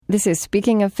This is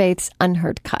Speaking of Faith's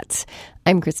Unheard Cuts.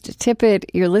 I'm Krista Tippett.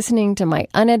 You're listening to my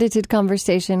unedited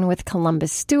conversation with Columba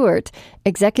Stewart,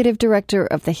 Executive Director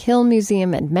of the Hill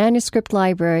Museum and Manuscript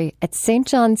Library at St.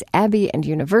 John's Abbey and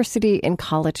University in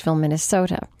Collegeville,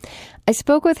 Minnesota. I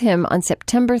spoke with him on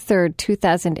September 3rd,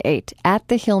 2008, at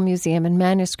the Hill Museum and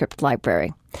Manuscript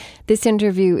Library. This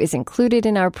interview is included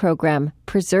in our program,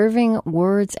 Preserving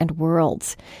Words and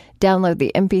Worlds. Download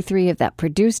the MP3 of that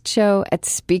produced show at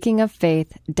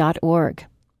speakingoffaith.org.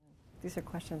 These are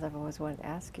questions I've always wanted to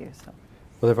ask you.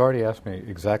 Well, they've already asked me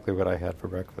exactly what I had for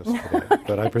breakfast today,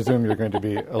 but I presume you're going to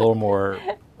be a little more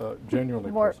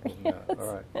genuinely personal than that.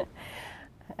 All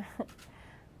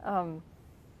right.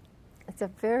 It's a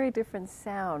very different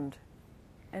sound,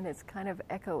 and it's kind of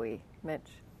echoey, Mitch.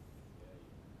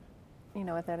 You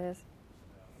know what that is?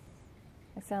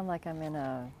 I sound like I'm in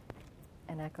an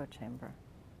echo chamber.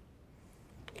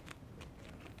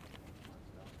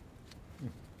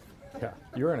 Yeah,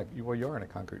 you're in a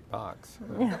concrete box.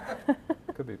 Yeah.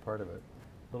 Could be part of it.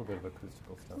 A little bit of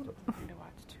acoustical stuff. I need to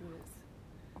watch too.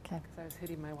 Okay. Because I was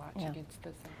hitting my watch against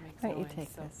this and it makes noise. Why don't you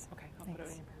take this? Okay, I'll Thanks. put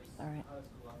it in your purse.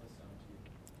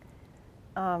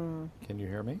 All right. Can you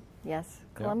hear me? Yes. Yeah.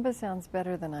 Columba sounds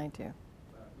better than I do.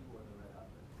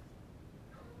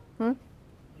 You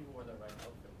wore the right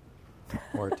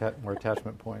outfit. More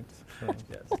attachment points. So.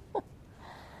 Yes.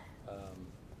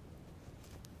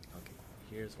 Okay,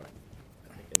 here's what I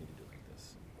think I need to do like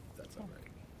this. If that's all right.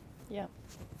 Yeah.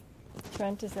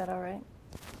 Trent, is that all right?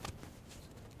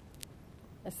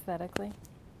 Aesthetically?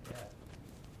 Yeah.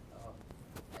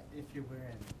 If you're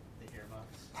wearing the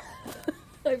earmuffs.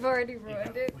 I've already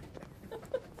ruined it.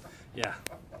 Yeah.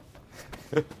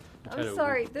 I'm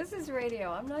sorry. This is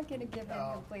radio. I'm not going to give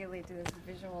in completely to this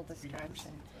visual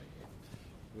distraction.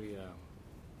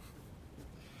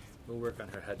 We'll work on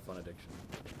her headphone addiction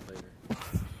later.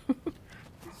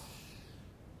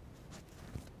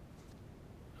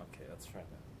 Okay, let's try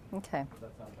that. Okay. Does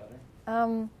that sound better?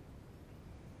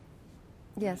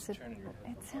 Yes, it turn your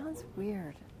headphones sounds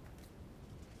weird.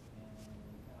 And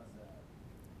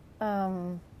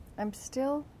how's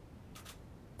that?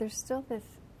 There's still this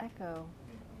echo.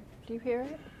 Do you hear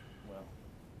it? Well,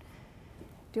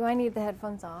 Do I need the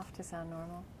headphones off to sound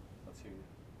normal? let's hear you.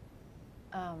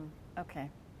 Okay.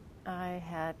 I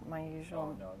had my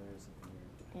usual. Oh, no, there is something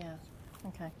weird. Yeah.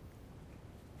 Okay.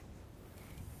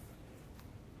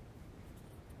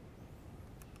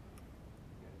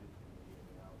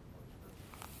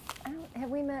 Have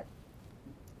we met?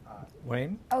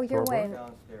 Wayne? Oh, you're Thorburn? Wayne.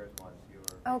 Downstairs once you were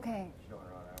Okay. showing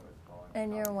around, I was calling.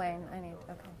 And you're Wayne. I need.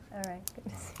 Okay. All right. Good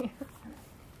to see you.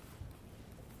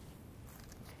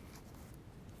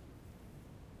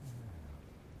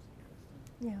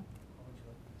 Yeah.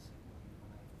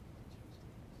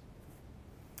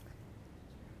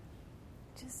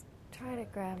 Just try to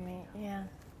grab me. Yeah.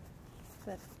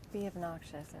 But be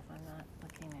obnoxious if I'm not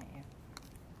looking at you.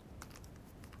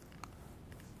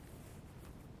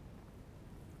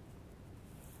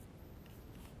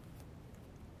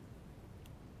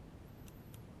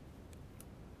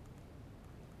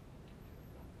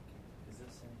 Is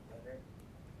this any better?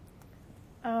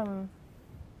 I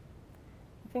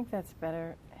think that's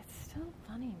better. It's still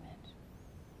funny, Mitch.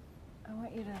 I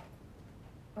want you to.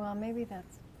 Well, maybe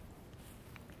that's.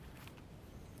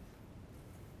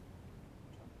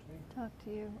 Talk to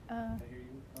you. I hear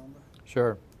you, Columba?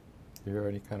 Sure. You hear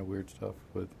any kind of weird stuff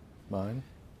with mine?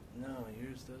 No,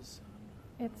 yours does sound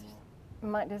It's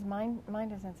normal. mine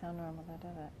doesn't sound normal though,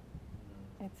 does it?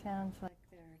 No. It sounds like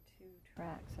there are two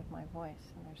tracks of my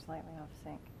voice and they're slightly off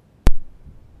sync.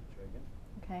 Try again.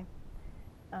 Okay.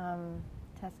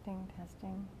 Testing. Hang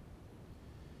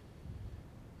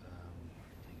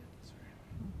on, sorry.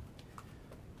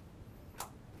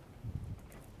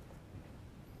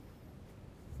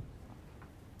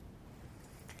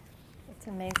 It's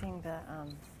amazing the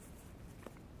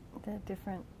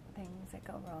different things that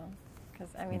go wrong. Because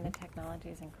I mean the technology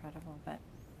is incredible, but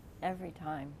every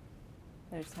time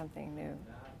there's something new.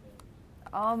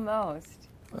 Almost.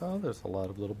 Well, there's a lot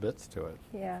of little bits to it.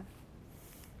 Yeah.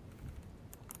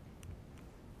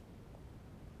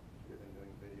 You've been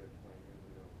doing video 20 years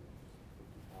ago with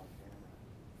the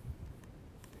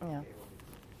camera. Yeah. Cable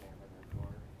between the camera and the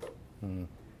recorder. Hmm.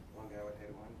 One guy would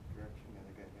head one direction, the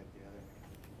other guy would head the other.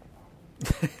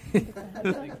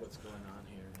 I think what's going on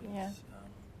here is, Yeah.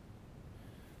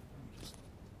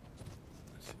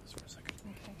 let's see this for a second.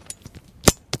 Okay.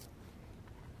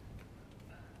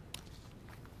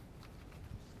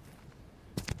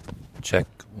 Check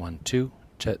 1, 2.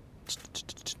 Check.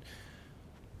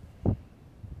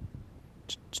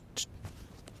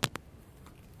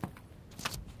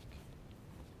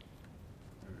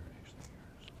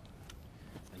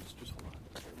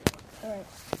 right.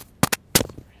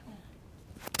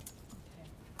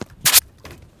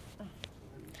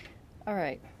 All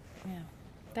right. Yeah.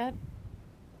 That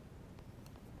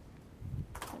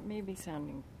may be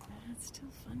sounding... That's still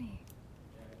funny.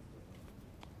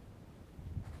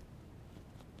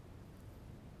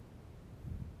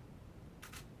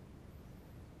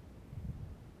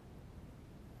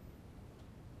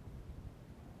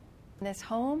 In this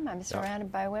home, I'm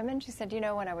surrounded by women. She said,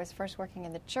 when I was first working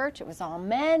in the church, it was all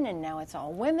men, and now it's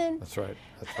all women. That's right.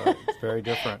 It's very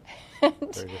different. Very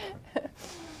different.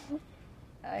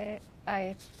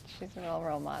 She's a real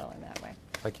role model in that way.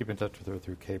 I keep in touch with her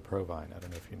through Kay Provine. I don't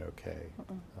know if you know Kay.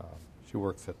 She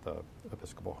works at the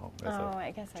Episcopal home as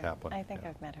a chaplain. I think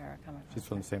I've met her. She's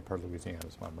from the same part of Louisiana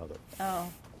as my mother.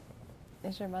 Oh.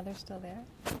 Is your mother still there?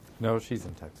 No, she's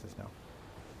in Texas now.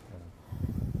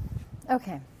 Yeah.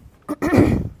 Okay.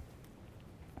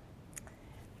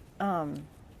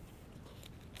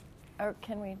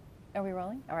 Are we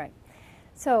rolling? All right.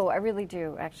 So I really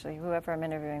do, actually, whoever I'm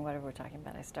interviewing, whatever we're talking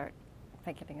about, I start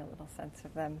by getting a little sense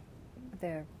of them,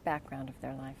 their background of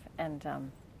their life. And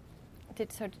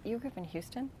so you grew up in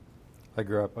Houston? I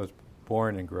was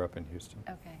born and grew up in Houston.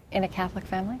 Okay. In a Catholic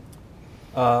family?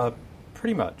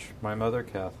 Pretty much. My mother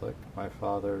Catholic, my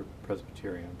father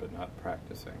Presbyterian, but not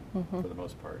practicing for the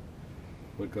most part.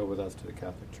 Would go with us to the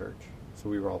Catholic Church. So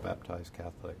we were all baptized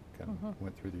Catholic and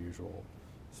went through the usual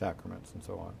sacraments and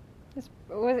so on.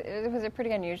 Was it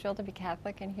pretty unusual to be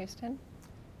Catholic in Houston?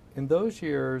 In those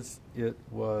years, it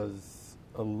was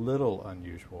a little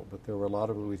unusual, but there were a lot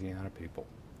of Louisiana people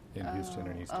in Houston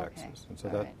and East Texas. And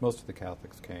so most of the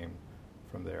Catholics came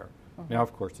from there. Now,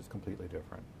 of course, it's completely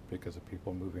different because of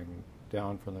people moving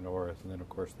down from the north and then, of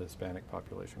course, the Hispanic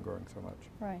population growing so much.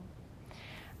 Right.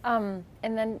 And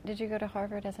then did you go to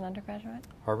Harvard as an undergraduate?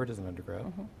 Harvard as an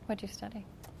undergrad. What did you study?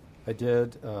 I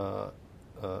did a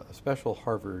special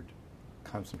Harvard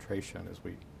concentration, as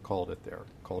we called it there,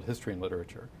 called History and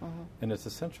Literature. And it's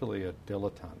essentially a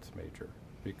dilettante's major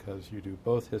because you do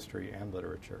both history and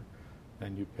literature,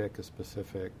 and you pick a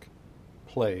specific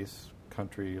place,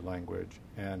 country, language,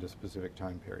 and a specific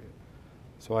time period.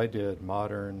 So I did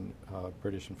modern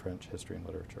British and French history and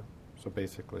literature. So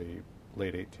basically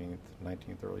late 18th,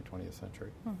 19th, early 20th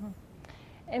century.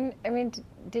 And, I mean,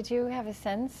 did you have a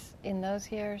sense in those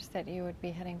years that you would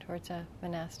be heading towards a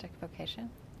monastic vocation?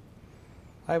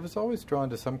 I was always drawn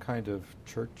to some kind of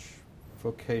church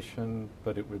vocation,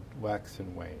 but it would wax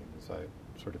and wane as I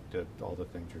sort of did all the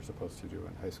things you're supposed to do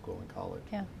in high school and college.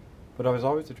 Yeah. But I was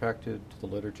always attracted to the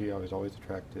liturgy. I was always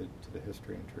attracted to the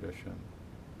history and tradition.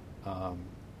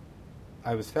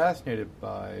 I was fascinated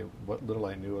by what little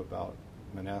I knew about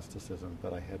monasticism,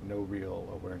 but I had no real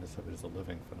awareness of it as a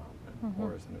living phenomenon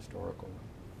or as an historical one.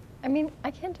 I mean,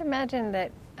 I can't imagine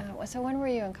that. So when were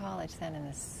you in college then, in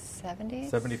the 70s?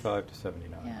 75 to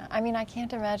 79. Yeah. I mean, I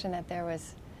can't imagine that there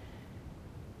was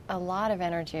a lot of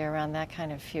energy around that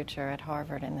kind of future at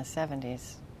Harvard in the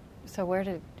 70s. So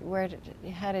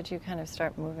how did you kind of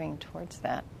start moving towards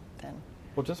that then?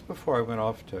 Well, just before I went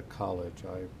off to college,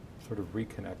 I sort of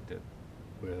reconnected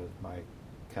with my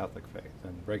Catholic faith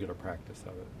and regular practice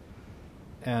of it.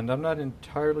 And I'm not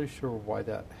entirely sure why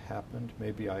that happened.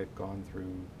 Maybe I had gone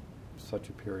through such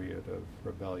a period of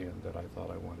rebellion that I thought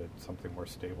I wanted something more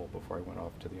stable before I went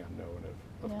off to the unknown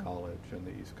of college and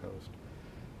the East Coast.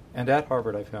 And at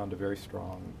Harvard, I found a very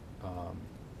strong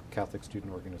Catholic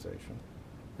student organization.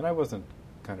 And I wasn't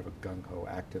kind of a gung-ho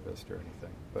activist or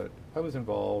anything, but I was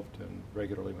involved and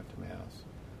regularly went to Mass,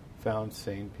 found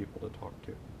sane people to talk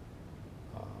to.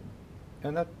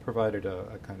 And that provided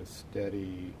a kind of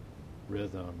steady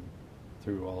rhythm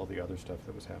through all the other stuff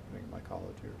that was happening in my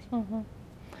college years.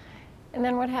 And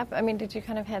then what happened? I mean, did you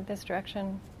kind of head this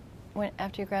direction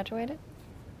after you graduated?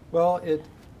 Well,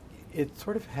 it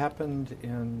sort of happened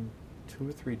in 2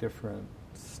 or 3 different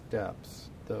steps.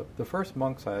 The first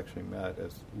monks I actually met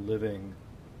as living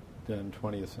then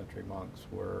 20th century monks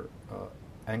were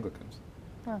Anglicans.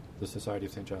 The Society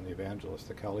of St. John the Evangelist,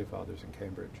 the Cowley Fathers in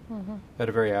Cambridge, had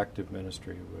a very active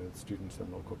ministry with students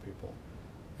and local people.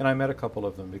 And I met a couple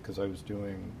of them because I was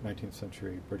doing 19th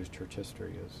century British church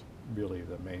history as really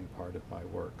the main part of my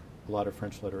work. A lot of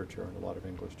French literature and a lot of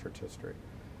English church history.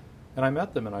 And I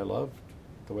met them and I loved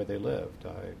the way they lived.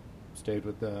 I stayed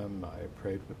with them, I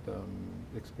prayed with them,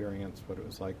 experienced what it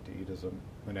was like to eat as a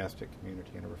monastic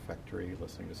community in a refectory,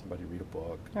 listening to somebody read a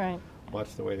book,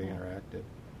 watch the way they interacted.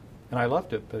 And I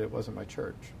loved it, but it wasn't my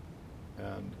church.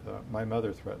 And my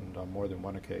mother threatened on more than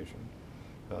one occasion,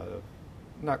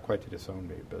 not quite to disown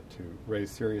me, but to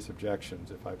raise serious objections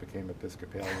if I became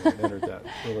Episcopalian and entered that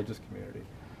religious community.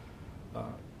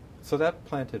 So that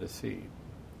planted a seed.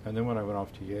 And then when I went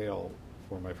off to Yale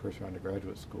for my first year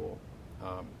undergraduate school,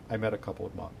 I met a couple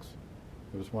of monks.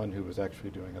 There was one who was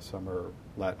actually doing a summer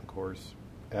Latin course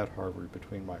at Harvard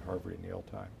between my Harvard and Yale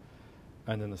time.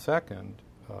 And then the second,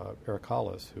 Eric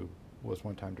Hollis, who was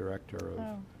one-time director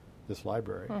of this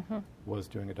library, was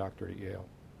doing a doctorate at Yale.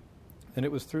 And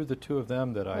it was through the two of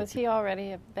them that Was he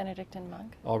already a Benedictine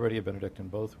monk? Already a Benedictine,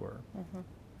 both were.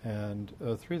 And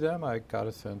through them I got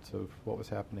a sense of what was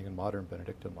happening in modern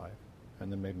Benedictine life,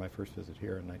 and then made my first visit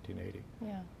here in 1980.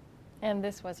 Yeah. And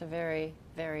this was a very,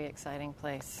 very exciting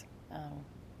place,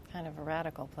 kind of a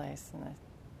radical place in the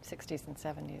 60s and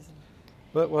 70s.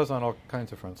 But it was on all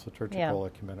kinds of fronts, liturgical,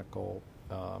 ecumenical.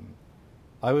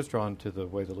 I was drawn to the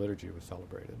way the liturgy was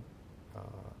celebrated.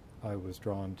 I was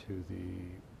drawn to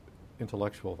the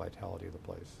intellectual vitality of the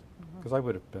place, because I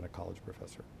would have been a college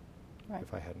professor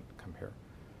if I hadn't come here.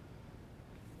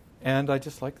 And I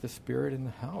just liked the spirit in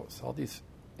the house, all these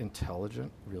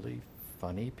intelligent, really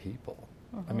funny people.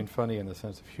 I mean, funny in the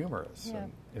sense of humorous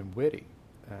and witty.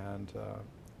 And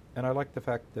I liked the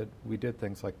fact that we did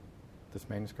things like this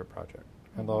manuscript project.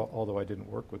 And although I didn't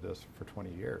work with this for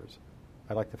 20 years,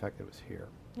 I liked the fact that it was here.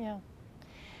 Yeah.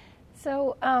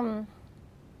 So,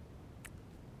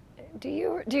 do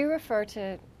you refer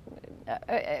to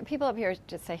people up here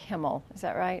just say Himmel? Is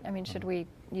that right? I mean, should we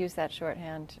use that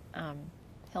shorthand?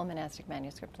 Hill Monastic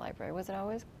Manuscript Library. Was it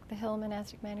always the Hill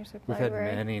Monastic Manuscript Library?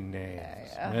 We've had many names,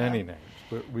 many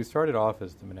names. We started off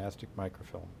as the Monastic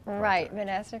Microfilm Project. Right,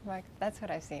 Monastic Microfilm. That's what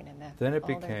I've seen in that. Then it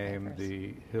became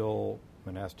the Hill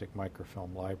Monastic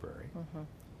Microfilm Library.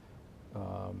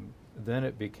 Then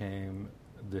it became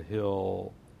the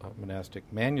Hill Monastic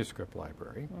Manuscript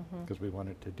Library, because we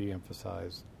wanted to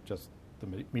de-emphasize just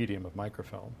the medium of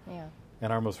microfilm. Yeah.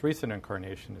 And our most recent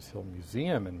incarnation is Hill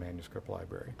Museum and Manuscript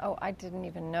Library. Oh, I didn't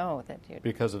even know that you...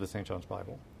 Because of the St. John's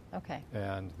Bible. Okay.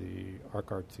 And the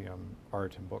Arcartium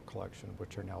art and book collection,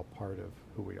 which are now part of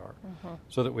who we are.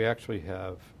 So that we actually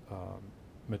have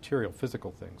material,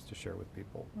 physical things to share with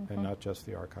people, and not just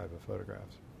the archive of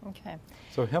photographs. Okay.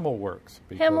 So Himmel works,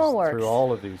 because Himmel works. through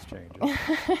all of these changes.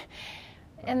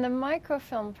 And the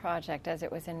microfilm project, as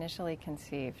it was initially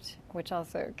conceived, which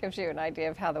also gives you an idea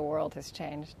of how the world has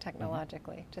changed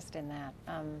technologically, just in that.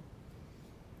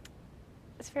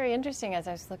 It's very interesting. As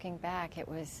I was looking back, it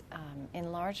was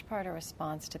in large part a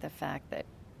response to the fact that,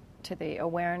 to the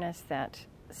awareness that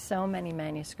so many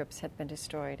manuscripts had been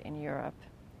destroyed in Europe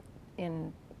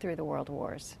through the World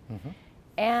Wars.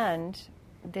 And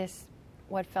this,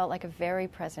 what felt like a very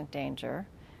present danger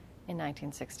in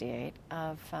 1968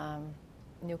 of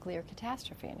nuclear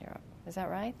catastrophe in Europe. Is that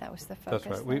right? That was the focus.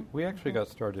 That's right. We actually got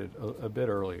started a bit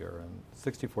earlier, and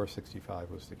 64, 65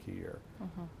 was the key year.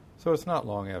 So it's not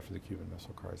long after the Cuban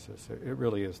Missile Crisis. It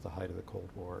really is the height of the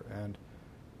Cold War. And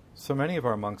so many of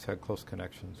our monks had close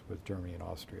connections with Germany and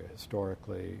Austria.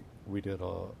 Historically, we did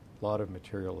a lot of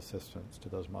material assistance to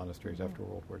those monasteries after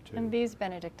World War II. And these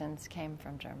Benedictines came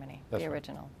from Germany, That's the right.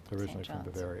 original. Originally St. from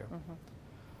John's. Bavaria.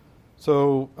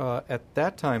 So at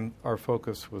that time, our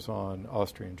focus was on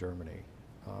Austria and Germany,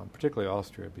 particularly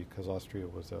Austria, because Austria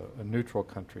was a neutral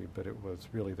country, but it was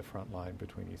really the front line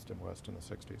between East and West in the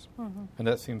 60s. And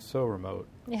that seems so remote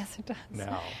Yes, it does.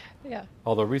 now. Yeah.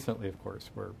 Although recently, of course,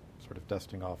 we're sort of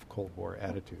dusting off Cold War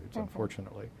attitudes,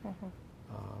 unfortunately.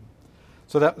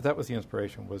 So that was the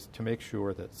inspiration, was to make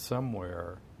sure that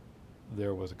somewhere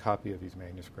there was a copy of these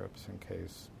manuscripts in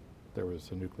case there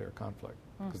was a nuclear conflict,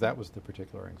 because that was the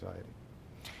particular anxiety.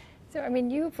 So, I mean,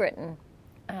 you've written,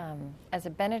 as a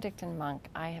Benedictine monk,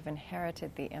 I have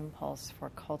inherited the impulse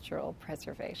for cultural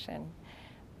preservation.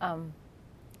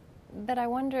 But I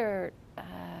wonder,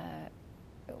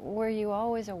 were you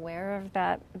always aware of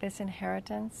this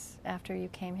inheritance after you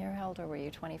came here? How old were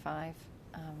you, 25?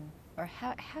 Or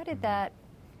how did that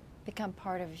become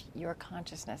part of your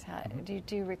consciousness?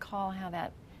 Do you recall how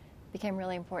that became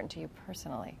really important to you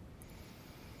personally?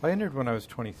 I entered when I was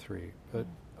 23, but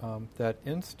that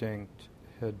instinct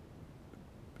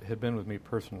had been with me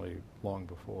personally long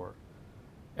before.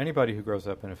 Anybody who grows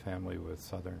up in a family with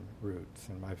Southern roots,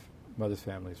 and my mother's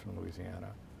family is from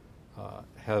Louisiana,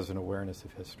 has an awareness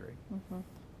of history.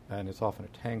 And it's often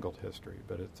a tangled history,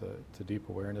 but it's a deep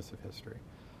awareness of history.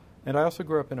 And I also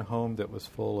grew up in a home that was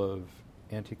full of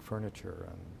antique furniture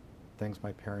and things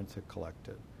my parents had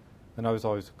collected. And I was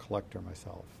always a collector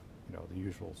myself, the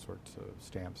usual sorts of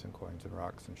stamps and coins and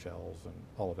rocks and shells and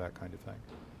all of that kind of thing.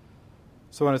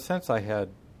 So in a sense, I had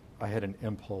an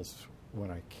impulse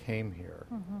when I came here.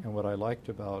 And what I liked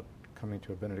about coming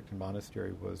to a Benedictine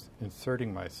monastery was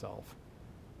inserting myself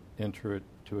into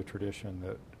a tradition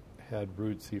that had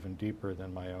roots even deeper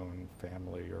than my own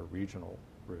family or regional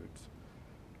roots.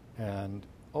 And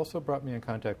also brought me in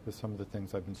contact with some of the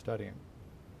things I've been studying.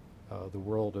 The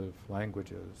world of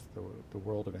languages, the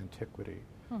world of antiquity.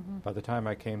 Mm-hmm. By the time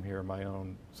I came here, my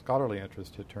own scholarly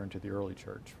interest had turned to the early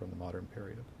church from the modern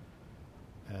period.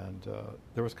 And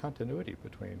there was continuity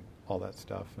between all that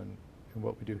stuff and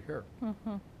what we do here.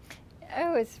 Mm-hmm. I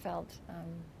always felt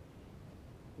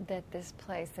that this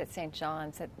place, that St.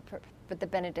 John's, but the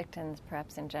Benedictines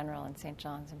perhaps in general and St.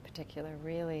 John's in particular,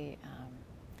 really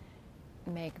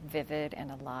make vivid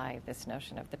and alive this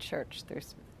notion of the church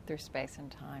through space and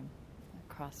time,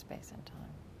 across space and time.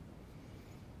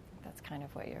 That's kind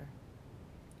of what you're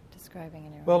describing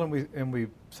in your Well, own. and we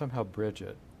somehow bridge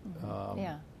it. Mm-hmm.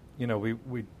 Yeah. You know,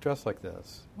 we dress like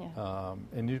this, Yeah.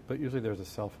 but usually there's a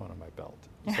cell phone on my belt.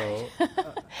 So,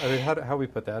 I mean, how we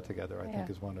put that together, I think,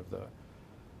 is one of the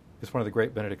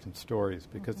great Benedictine stories,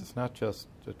 because Mm-hmm. it's not just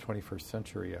a 21st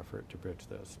century effort to bridge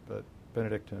this, but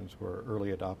Benedictines were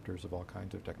early adopters of all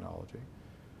kinds of technology,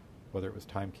 whether it was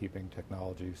timekeeping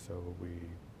technology, so we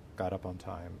got up on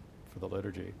time for the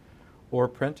liturgy, or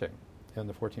printing in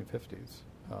the 1450s.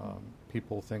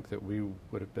 People think that we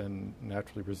would have been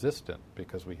naturally resistant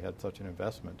because we had such an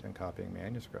investment in copying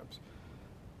manuscripts.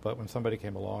 But when somebody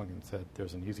came along and said,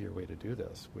 there's an easier way to do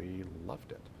this, we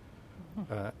loved it.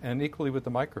 Mm-hmm. And equally with the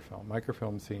microfilm.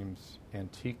 Microfilm seems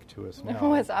antique to us now. It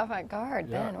was avant-garde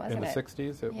then, wasn't it? In the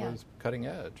 60s, it was cutting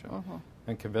edge. Mm-hmm.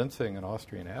 And convincing an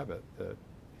Austrian abbot that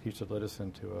he should let us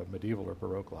into a medieval or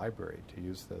Baroque library to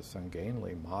use this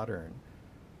ungainly modern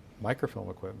microfilm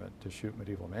equipment to shoot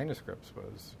medieval manuscripts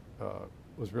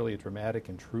was really a dramatic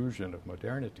intrusion of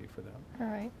modernity for them. All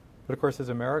right. But of course, as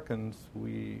Americans,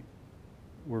 we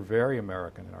were very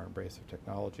American in our embrace of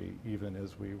technology, even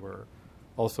as we were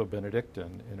also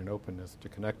Benedictine in an openness to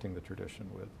connecting the tradition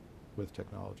with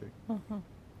technology. Mm-hmm.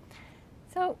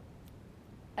 So,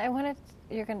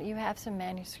 you have some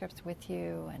manuscripts with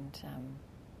you, and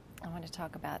I want to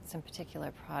talk about some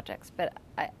particular projects. But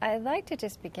I'd like to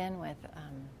just begin with. Can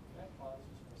I pause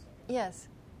just for a second? Yes.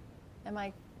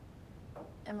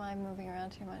 Am I moving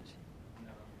around too much?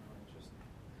 No, just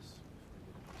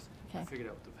Okay. I figured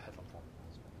out what the headphone problem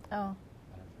was. Oh. I don't know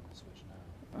if I'm going to switch now.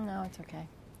 No, it's okay.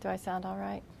 Do I sound all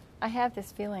right? I have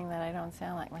this feeling that I don't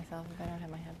sound like myself if I don't have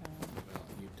my headphones on. Well,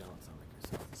 you don't sound like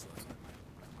yourself, so that's why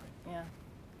my mic. Yeah.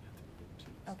 You have to be good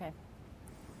too. Okay.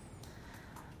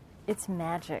 It's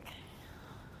magic.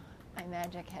 I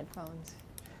magic headphones.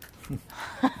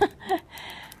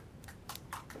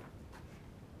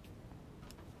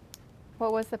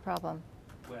 What was the problem?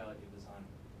 Well, it was on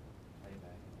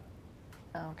playback.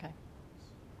 Oh, okay.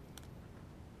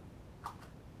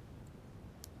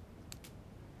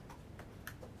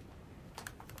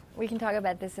 We can talk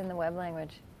about this in the web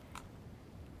language.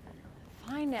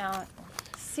 Find out,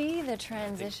 see the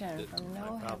transition from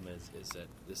no. My problem is that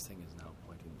this thing is now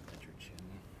pointing at your chin,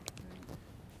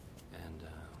 and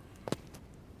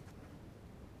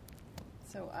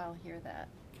So I'll hear that.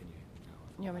 can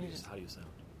you? You want me to just- How do you sound?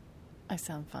 I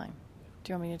sound fine.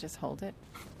 Do you want me to just hold it?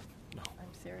 No.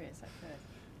 I'm serious, I could.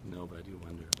 No, but I do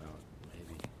wonder about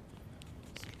maybe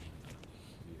here.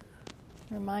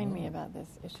 Remind me about this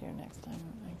issue next time.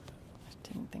 I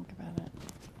didn't think about it.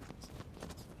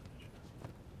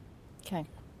 Okay.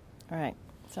 All right.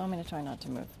 So I'm going to try not to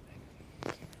move.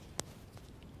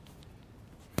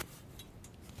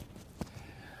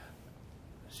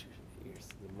 You're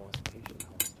the most patient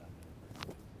host I've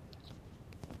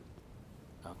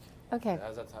ever. Okay. How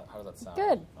does that sound?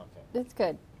 Good. Okay. That's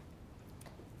good.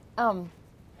 And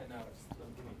now it's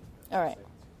give me All right. seconds.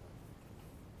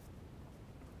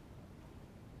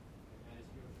 Can I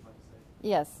just hear what you're about to say?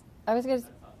 Yes. I was going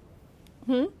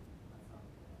to...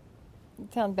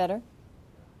 Sound better?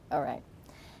 All right.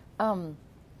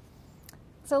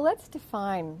 So let's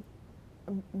define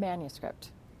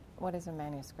manuscript. What is a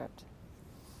manuscript?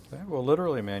 Okay, well,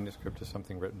 literally, a manuscript is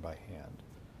something written by hand.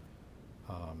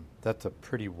 That's a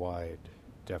pretty wide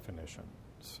definition.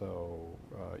 So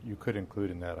you could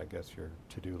include in that, I guess, your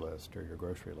to-do list or your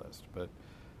grocery list. But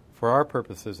for our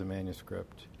purposes, a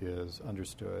manuscript is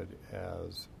understood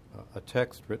as a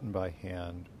text written by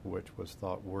hand which was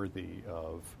thought worthy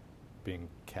of being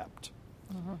kept.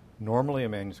 Mm-hmm. Normally a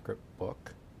manuscript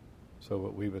book, so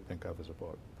what we would think of as a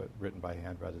book, but written by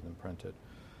hand rather than printed.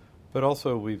 But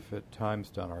also we've at times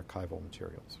done archival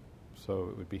materials. So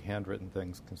it would be handwritten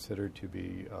things considered to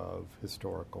be of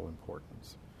historical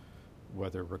importance,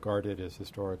 whether regarded as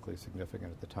historically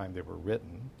significant at the time they were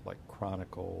written, like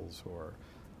chronicles or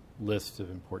lists of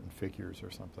important figures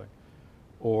or something,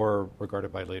 or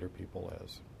regarded by later people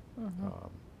as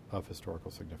of historical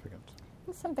significance.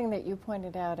 Something that you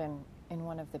pointed out in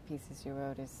one of the pieces you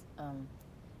wrote is,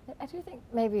 I do think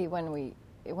maybe when we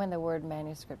when the word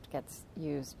manuscript gets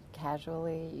used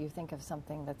casually, you think of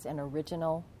something that's an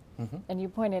original. Mm-hmm. And you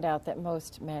pointed out that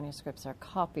most manuscripts are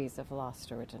copies of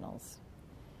lost originals.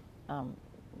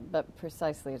 But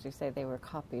precisely, as you say, they were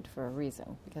copied for a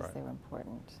reason, because Right. they were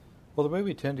important. Well, the way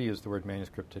we tend to use the word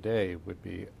manuscript today would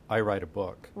be, I write a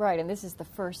book. Right, and this is the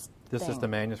first This thing. is the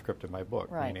manuscript of my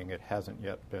book, Right. meaning it hasn't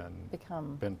yet been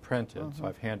printed, Mhm. so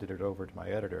I've handed it over to my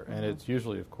editor. And it's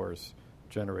usually, of course,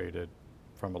 generated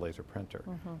from a laser printer.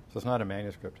 Mhm. So it's not a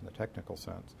manuscript in the technical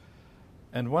sense.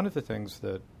 And one of the things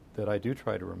that I do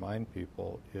try to remind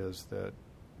people is that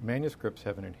manuscripts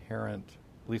have an inherent,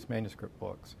 at least manuscript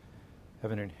books,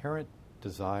 have an inherent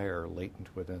desire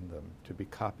latent within them to be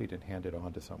copied and handed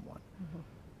on to someone.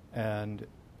 Mm-hmm. And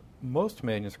most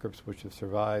manuscripts which have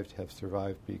survived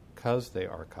because they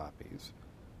are copies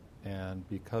and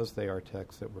because they are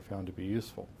texts that were found to be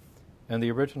useful. And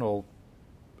the original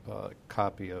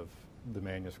copy of the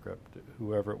manuscript,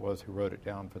 whoever it was who wrote it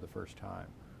down for the first time,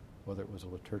 whether it was a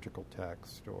liturgical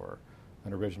text or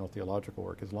an original theological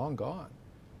work, is long gone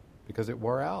because it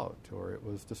wore out or it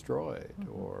was destroyed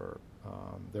or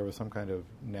there was some kind of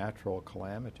natural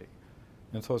calamity.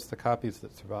 And so it's the copies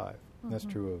that survive. And that's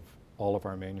true of all of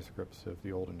our manuscripts of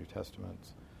the Old and New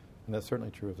Testaments. And that's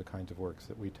certainly true of the kinds of works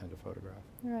that we tend to photograph.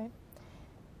 Right.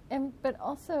 But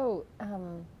also,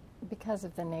 because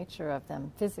of the nature of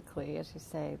them physically, as you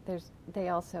say, they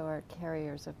also are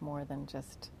carriers of more than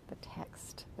just the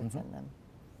text that's in them.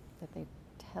 That they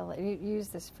tell. You use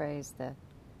this phrase,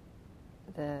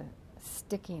 the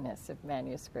stickiness of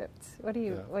manuscripts. What do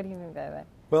you mean by that?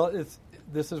 Well,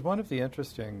 this is one of the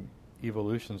interesting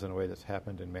evolutions in a way that's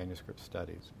happened in manuscript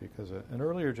studies, because an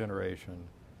earlier generation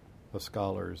of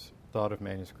scholars thought of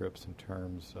manuscripts in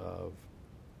terms of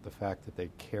the fact that they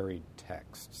carried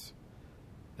texts,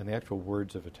 and the actual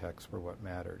words of a text were what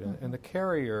mattered. And the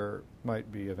carrier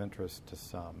might be of interest to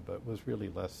some, but was really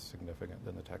less significant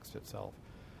than the text itself.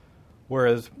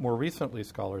 Whereas more recently,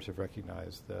 scholars have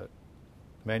recognized that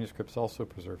manuscripts also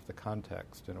preserve the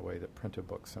context in a way that printed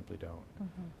books simply don't.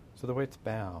 So the way it's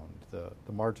bound, the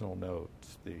marginal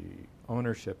notes, the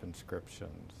ownership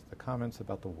inscriptions, the comments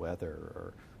about the weather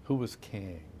or who was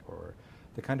king, or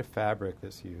the kind of fabric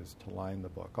that's used to line the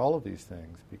book, all of these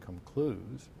things become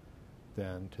clues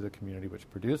then to the community which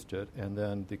produced it, and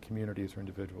then the communities or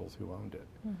individuals who owned it.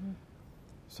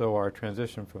 So our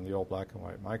transition from the old black and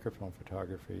white microfilm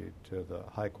photography to the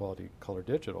high-quality color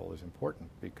digital is important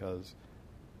because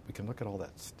we can look at all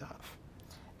that stuff.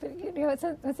 But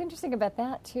what's interesting about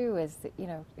that too is that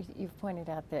you've pointed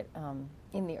out that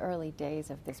in the early days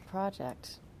of this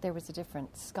project there was a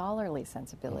different scholarly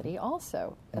sensibility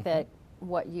also, that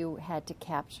what you had to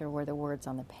capture were the words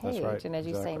on the page. That's right, and as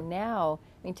you say now,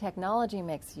 technology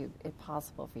makes it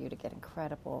possible for you to get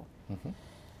incredible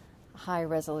high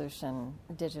resolution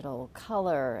digital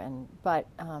color, but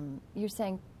you're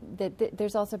saying that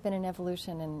there's also been an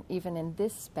evolution even in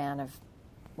this span of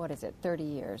 30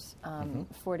 years,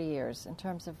 40 years, in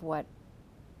terms of what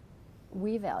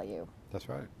we value. That's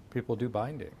right. People do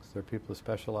bindings. There are people who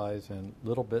specialize in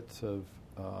little bits of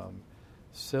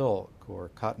silk or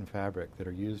cotton fabric that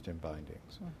are used in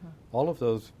bindings. All of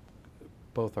those,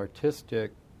 both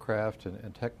artistic, craft,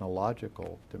 and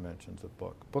technological dimensions of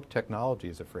book. Book technology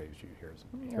is a phrase you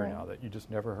hear now that you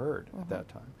just never heard at that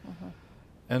time.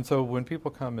 And so when people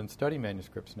come and study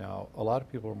manuscripts now, a lot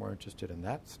of people are more interested in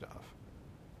that stuff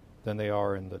than they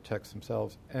are in the texts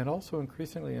themselves, and also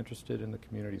increasingly interested in the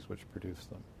communities which produce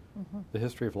them. The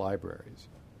history of libraries,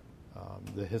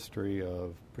 the history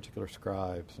of particular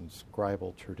scribes and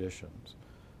scribal traditions,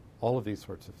 all of these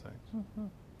sorts of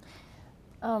things.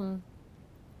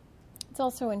 It's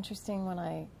also interesting when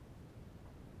I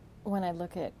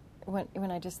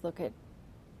just look at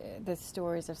the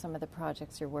stories of some of the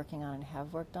projects you're working on and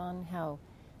have worked on, how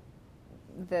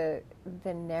the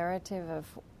narrative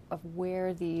of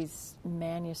where these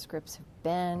manuscripts have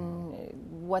been,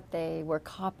 what they were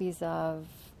copies of,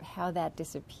 how that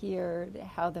disappeared,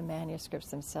 how the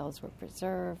manuscripts themselves were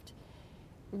preserved,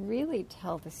 really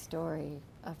tell the story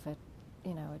of a,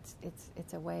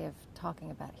 it's a way of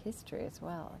talking about history as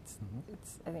well.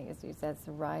 It's I think, as you said,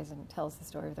 tells the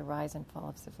story of the rise and fall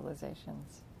of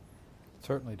civilizations. It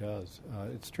certainly does.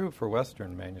 It's true for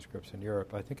Western manuscripts in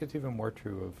Europe. I think it's even more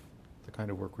true of the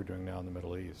kind of work we're doing now in the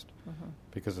Middle East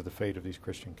because of the fate of these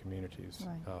Christian communities,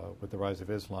 with the rise of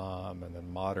Islam and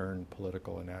then modern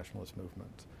political and nationalist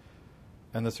movements.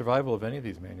 And the survival of any of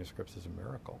these manuscripts is a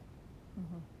miracle.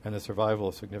 And the survival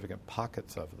of significant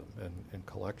pockets of them in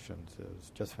collections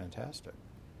is just fantastic.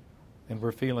 And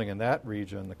we're feeling in that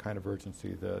region the kind of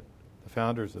urgency that the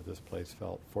founders of this place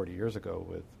felt 40 years ago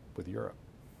with Europe.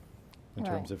 in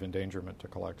Right. terms of endangerment to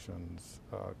collections,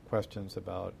 questions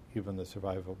about even the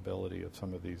survivability of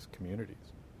some of these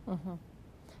communities. Mm-hmm.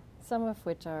 Some of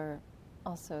which are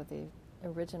also the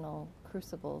original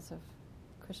crucibles of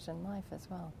Christian life as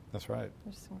well. That's right.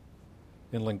 There's some,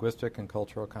 In linguistic and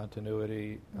cultural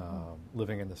continuity,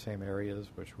 living in the same areas,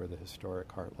 which were the historic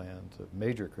heartlands of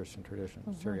major Christian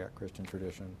traditions, Syriac Christian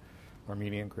tradition,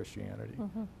 Armenian Christianity.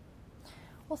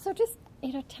 well, so just,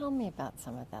 tell me about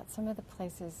some of that, some of the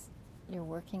places you're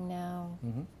working now,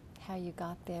 how you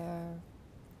got there,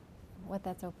 what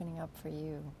that's opening up for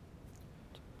you.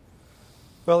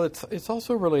 Well, it's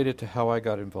also related to how I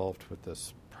got involved with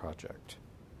this project.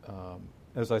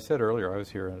 As I said earlier, I was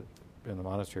here in the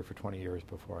monastery for 20 years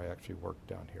before I actually worked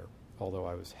down here. Although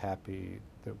I was happy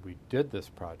that we did this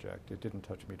project, it didn't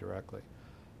touch me directly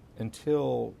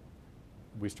until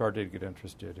we started to get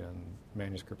interested in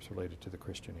manuscripts related to the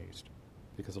Christian East,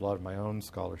 because a lot of my own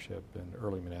scholarship in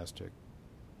early monastic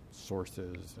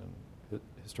sources and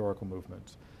historical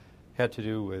movements had to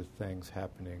do with things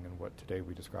happening in what today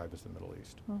we describe as the Middle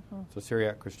East. So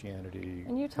Syriac Christianity,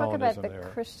 And you talk about Hellenism the there.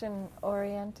 Christian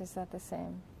Orient, is that the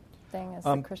same thing as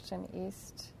the Christian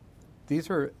East? These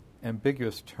are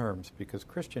ambiguous terms because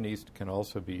Christian East can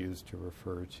also be used to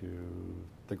refer to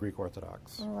the Greek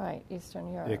Orthodox. Right,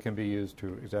 Eastern Europe. It can be used to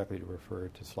refer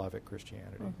to Slavic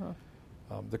Christianity.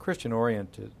 The Christian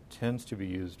Orient tends to be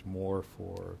used more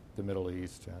for the Middle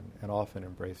East and often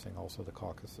embracing also the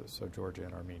Caucasus, so Georgia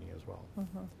and Armenia as well.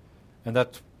 And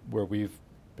that's where we've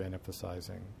been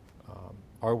emphasizing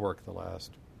our work the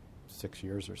last 6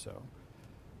 years or so.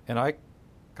 And I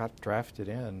got drafted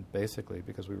in basically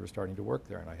because we were starting to work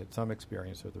there, and I had some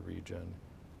experience of the region.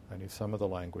 I knew some of the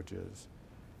languages,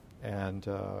 and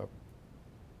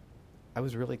I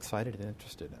was really excited and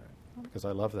interested in it because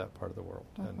I love that part of the world.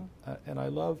 And I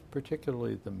love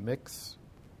particularly the mix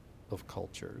of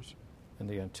cultures and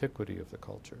the antiquity of the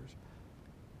cultures.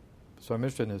 So I'm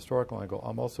interested in historical angle.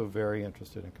 I'm also very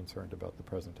interested and concerned about the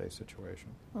present-day situation.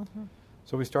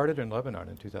 So we started in Lebanon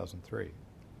in 2003.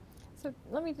 So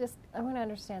let me I want to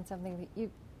understand something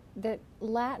that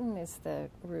Latin is the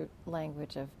root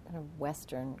language of kind of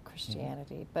Western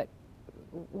Christianity, but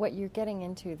what you're getting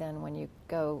into then when you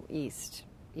go east,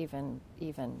 even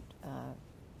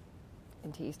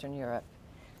into Eastern Europe,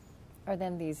 are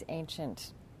then these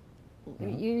ancient.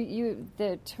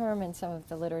 The term in some of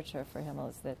the literature for Himmel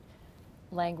is that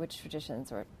language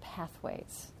traditions or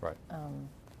pathways, Right.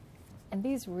 And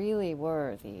these really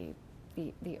were the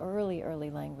early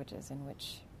languages in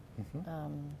which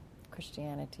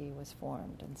Christianity was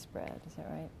formed and spread. Is that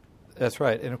right? That's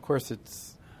right. And of course,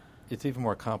 it's even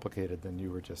more complicated than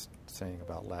you were just saying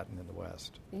about Latin in the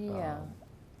West. Yeah.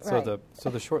 So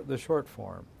right. the short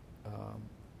form,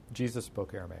 Jesus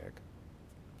spoke Aramaic,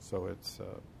 so it's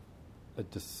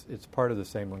part of the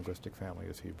same linguistic family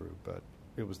as Hebrew, but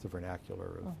it was the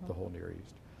vernacular of the whole Near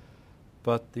East.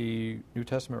 But the New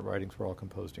Testament writings were all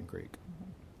composed in Greek,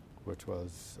 which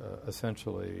was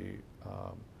essentially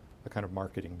a kind of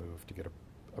marketing move to get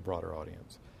a broader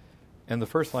audience. And the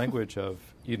first language of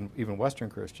even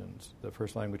Western Christians, the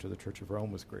first language of the Church of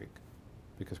Rome was Greek,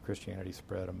 because Christianity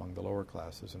spread among the lower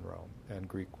classes in Rome, and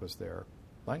Greek was their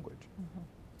language.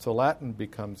 So Latin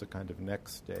becomes a kind of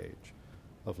next stage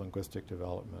of linguistic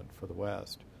development for the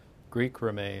West. Greek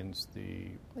remains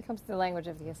becomes the language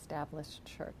of the established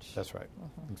church. That's right,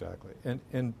 exactly.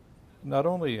 And not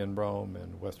only in Rome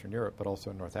and Western Europe, but also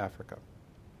in North Africa,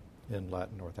 in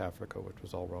Latin North Africa, which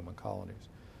was all Roman colonies.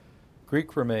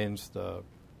 Greek remains the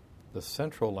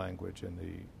central language in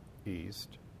the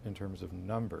East in terms of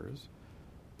numbers,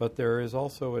 but there is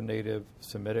also a native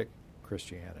Semitic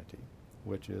Christianity,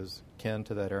 which is kin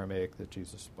to that Aramaic that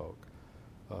Jesus spoke,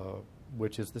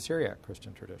 which is the Syriac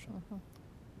Christian tradition,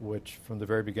 which from the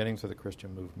very beginnings of the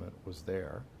Christian movement was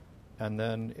there, and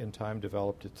then in time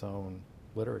developed its own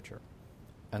literature.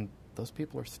 And those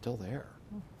people are still there,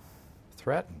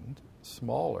 threatened,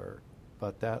 smaller,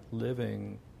 but that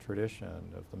living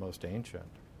tradition of the most ancient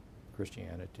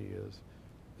Christianity is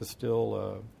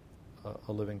still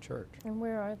a living church. And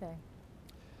where are they?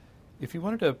 If you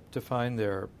wanted to find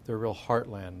their real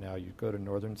heartland now, you'd go to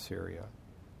northern Syria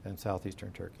and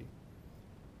southeastern Turkey.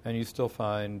 And you still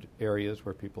find areas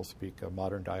where people speak a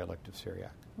modern dialect of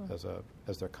Syriac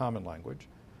as their common language.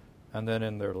 And then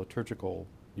in their liturgical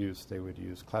use, they would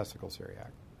use classical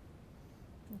Syriac.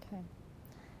 Okay.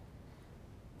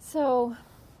 So,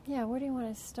 where do you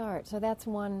want to start? So that's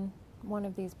one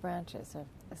of these branches,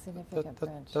 a significant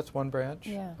branch. That's one branch.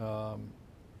 Yeah.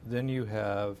 Then you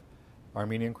have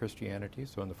Armenian Christianity.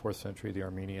 So in the 4th century, the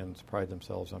Armenians pride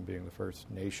themselves on being the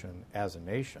first nation as a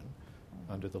nation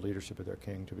under the leadership of their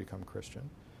king to become Christian.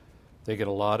 They get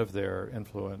a lot of their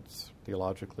influence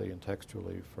theologically and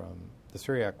textually from the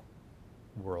Syriac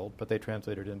world, but they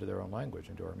translate it into their own language,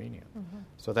 into Armenian.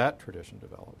 So that tradition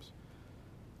develops.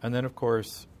 And then, of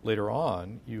course, later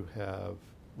on, you have,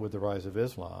 with the rise of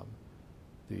Islam,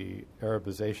 the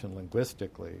Arabization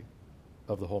linguistically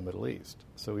of the whole Middle East.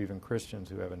 So even Christians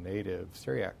who have a native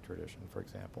Syriac tradition, for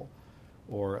example,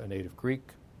 or a native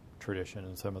Greek tradition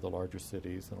in some of the larger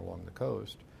cities and along the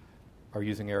coast, are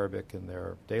using Arabic in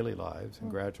their daily lives, and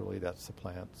gradually that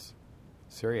supplants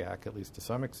Syriac, at least to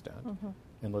some extent,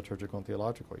 in liturgical and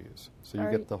theological use. So you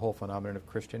get the whole phenomenon of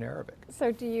Christian Arabic.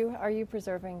 So are you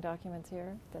preserving documents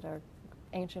here that are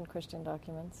ancient Christian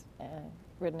documents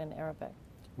written in Arabic?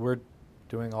 We're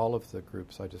doing all of the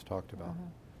groups I just talked about.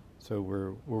 So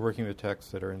we're working with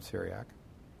texts that are in Syriac.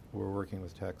 We're working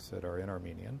with texts that are in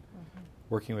Armenian.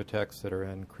 Working with texts that are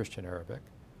in Christian Arabic.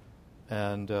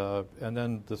 And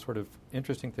then the sort of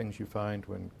interesting things you find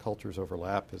when cultures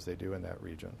overlap, as they do in that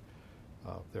region.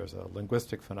 There's a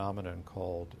linguistic phenomenon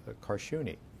called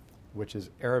Karshuni, which is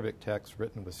Arabic text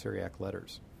written with Syriac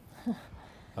letters.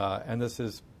 And this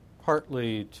is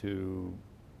partly to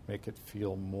make it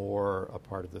feel more a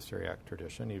part of the Syriac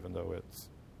tradition, even though it's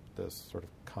this sort of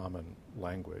common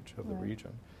language of the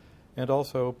region. And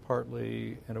also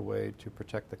partly in a way to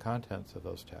protect the contents of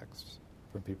those texts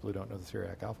from people who don't know the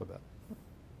Syriac alphabet.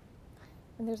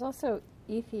 And there's also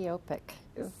Ethiopic.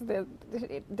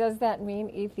 Does that mean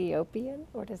Ethiopian,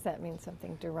 or does that mean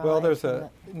something derived? Well, there's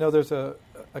a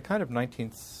kind of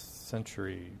 19th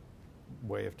century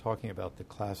way of talking about the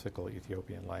classical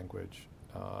Ethiopian language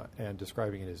and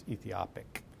describing it as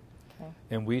Ethiopic. Okay.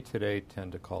 And we today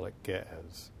tend to call it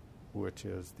Ge'ez, which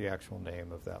is the actual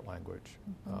name of that language,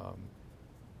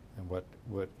 and what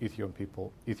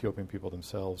Ethiopian people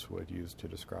themselves would use to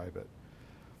describe it.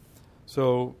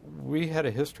 So we had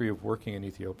a history of working in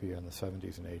Ethiopia in the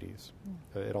 70s and 80s.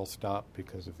 It all stopped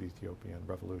because of the Ethiopian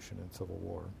Revolution and Civil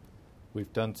War.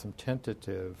 We've done some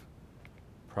tentative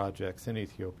projects in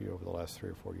Ethiopia over the last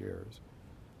 3 or 4 years.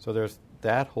 So there's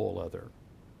that whole other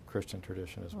Christian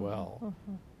tradition as well,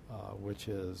 which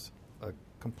is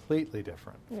completely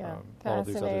different from all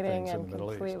these other things in the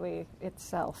Middle East. Completely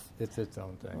itself. It's its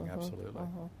own thing, absolutely.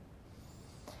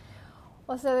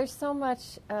 Well, so there's so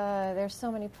much, there's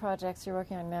so many projects you're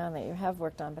working on now that you have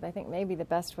worked on, but I think maybe the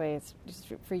best way is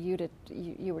just for you to,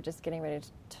 you were just getting ready to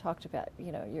talk about,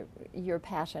 your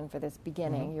passion for this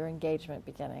beginning, your engagement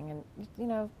beginning,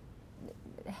 and,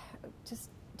 just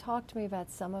talk to me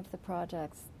about some of the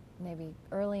projects maybe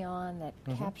early on that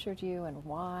captured you and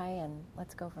why, and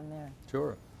let's go from there.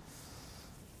 Sure.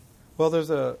 Well, there's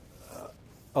a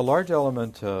large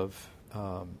element of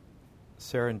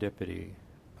serendipity,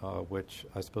 which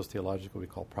I suppose theologically we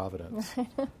call providence,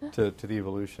 to the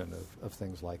evolution of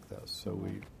things like this. So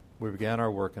we began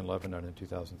our work in Lebanon in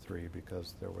 2003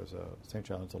 because there was a St.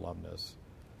 John's alumnus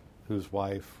whose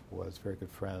wife was very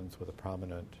good friends with a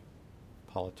prominent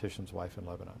politician's wife in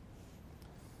Lebanon.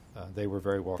 They were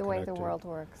very well connected. The way the world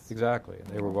works. Exactly. And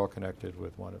they were well connected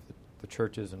with one of the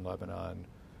churches in Lebanon.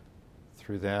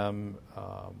 Through them,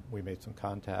 we made some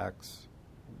contacts.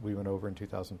 We went over in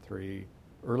 2003,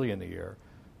 early in the year.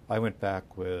 I went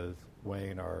back with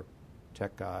Wayne, our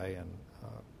tech guy,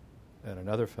 and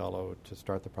another fellow to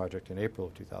start the project in April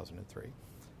of 2003,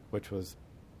 which was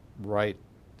right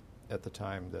at the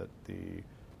time that the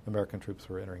American troops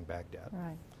were entering Baghdad.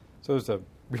 Right. So it was a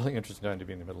really interesting time to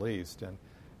be in the Middle East, and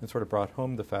sort of brought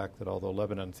home the fact that although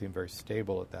Lebanon seemed very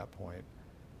stable at that point,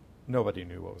 nobody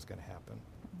knew what was going to happen.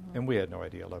 And we had no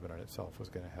idea Lebanon itself was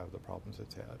going to have the problems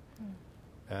it's had.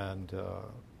 And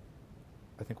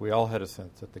I think we all had a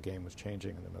sense that the game was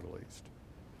changing in the Middle East.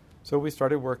 So we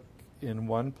started work in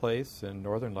one place in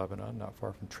northern Lebanon, not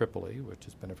far from Tripoli, which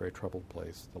has been a very troubled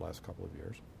place the last couple of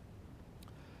years.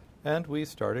 And we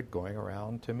started going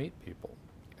around to meet people.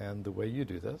 And the way you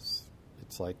do this,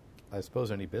 it's like, I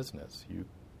suppose, any business. You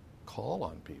call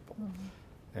on people,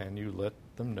 and you let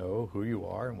them know who you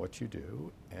are and what you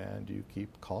do, and you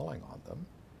keep calling on them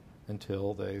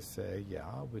until they say,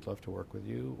 yeah, we'd love to work with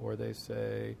you, or they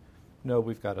say, no,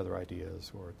 we've got other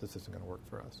ideas, or this isn't going to work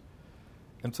for us.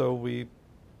 And so we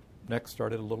next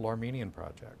started a little Armenian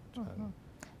project.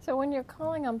 So when you're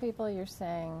calling on people, you're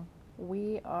saying,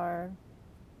 we are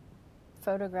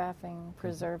photographing,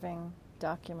 preserving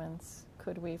documents.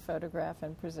 Could we photograph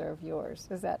and preserve yours?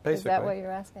 Is that what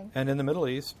you're asking? And in the Middle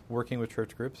East, working with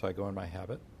church groups, I go in my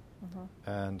habit.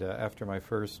 And after my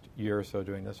first year or so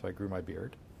doing this, I grew my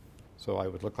beard. So I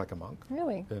would look like a monk.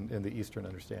 Really? In the Eastern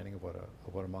understanding of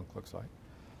what a monk looks like.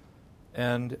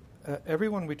 And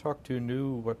everyone we talked to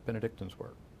knew what Benedictines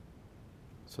were.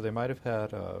 So they might have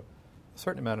had a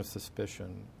certain amount of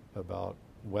suspicion about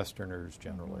Westerners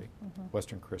generally,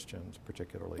 Western Christians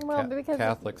particularly, Well, because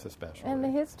Catholics especially. And the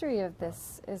history of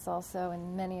this is also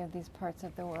in many of these parts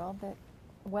of the world that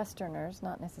Westerners,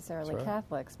 not necessarily That's right.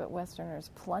 Catholics, but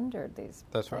Westerners plundered these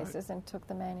That's right. places and took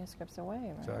the manuscripts away.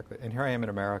 Right? Exactly. And here I am an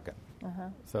American. Uh-huh.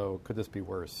 So could this be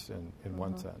worse in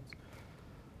one sense?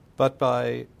 But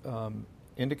by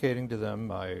indicating to them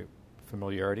my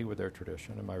familiarity with their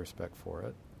tradition and my respect for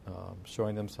it,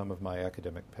 showing them some of my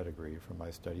academic pedigree from my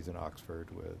studies in Oxford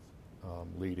with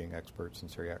leading experts in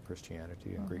Syriac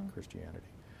Christianity and Greek Christianity,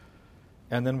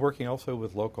 and then working also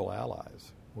with local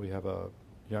allies. We have a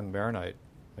young Maronite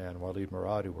man, Walid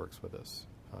Murad, who works with us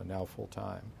now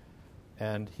full-time,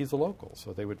 and he's a local,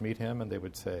 so they would meet him and they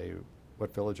would say,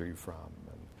 what village are you from?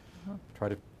 And try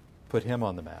to put him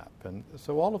on the map. And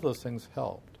so all of those things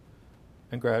helped.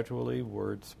 And gradually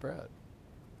word spread.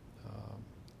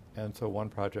 And so one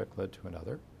project led to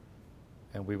another.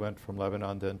 And we went from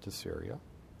Lebanon then to Syria.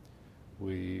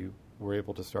 We were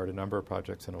able to start a number of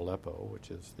projects in Aleppo,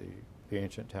 which is the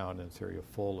ancient town in Syria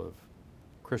full of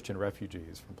Christian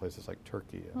refugees from places like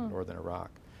Turkey and northern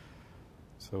Iraq.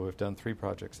 So we've done 3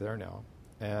 projects there now.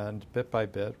 And bit by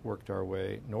bit worked our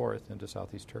way north into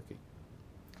southeast Turkey.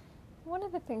 One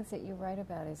of the things that you write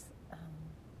about is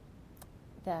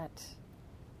that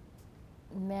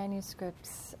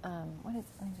manuscripts, let me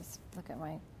just look at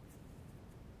let's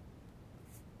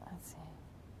see,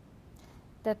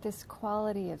 that this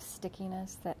quality of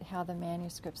stickiness, that how the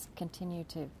manuscripts continue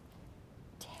to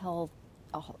tell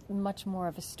much more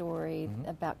of a story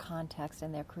about context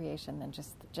and their creation than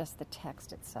just the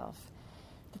text itself.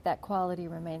 That quality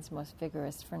remains most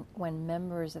vigorous when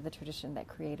members of the tradition that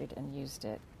created and used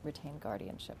it retain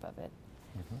guardianship of it.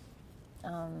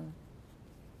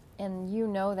 And you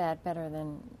know that better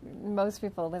than most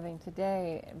people living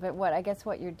today. But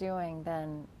what you're doing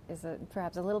then is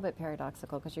perhaps a little bit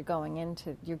paradoxical, because you're going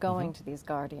to these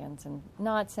guardians and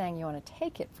not saying you want to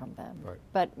take it from them. Right.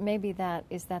 But maybe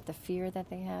is that the fear that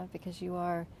they have, because you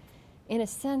are, in a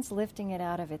sense, lifting it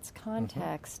out of its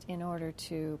context in order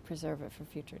to preserve it for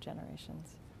future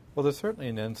generations. Well, there's certainly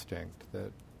an instinct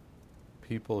that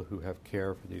people who have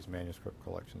care for these manuscript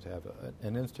collections have,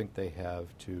 an instinct they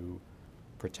have to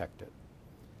protect it.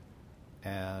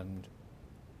 And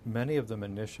many of them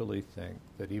initially think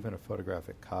that even a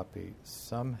photographic copy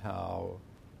somehow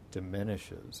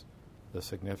diminishes the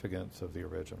significance of the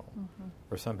original,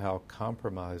 or somehow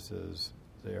compromises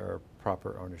their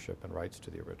proper ownership and rights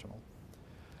to the original.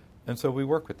 And so we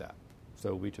work with that.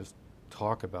 So we just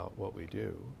talk about what we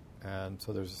do. And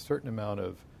so there's a certain amount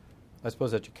of, I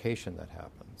suppose, education that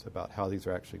happens about how these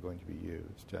are actually going to be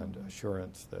used, and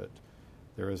assurance that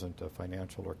there isn't a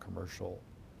financial or commercial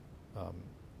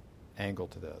angle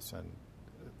to this. And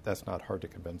that's not hard to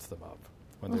convince them of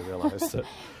when they realize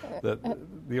that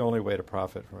the only way to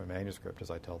profit from a manuscript, as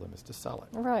I tell them, is to sell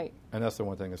it. Right. And that's the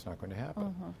one thing that's not going to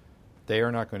happen. They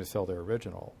are not going to sell their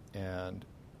original, and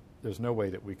there's no way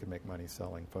that we can make money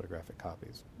selling photographic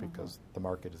copies because the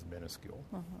market is minuscule.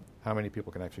 How many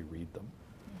people can actually read them?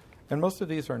 And most of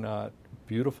these are not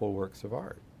beautiful works of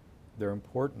art. They're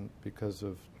important because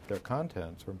of their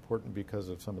contents, or important because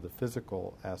of some of the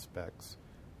physical aspects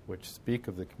which speak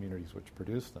of the communities which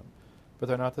produce them. But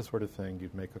they're not the sort of thing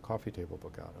you'd make a coffee table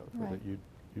book out of, or that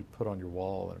you'd put on your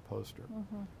wall in a poster.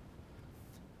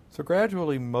 So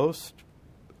gradually, most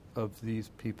of these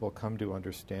people come to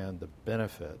understand the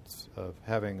benefits of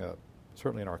having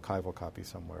certainly an archival copy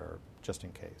somewhere, just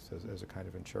in case, as a kind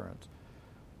of insurance.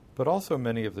 But also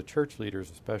many of the church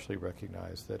leaders especially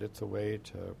recognize that it's a way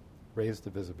to raise the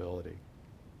visibility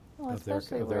of their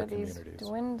communities. These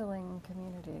dwindling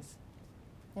communities,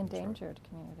 endangered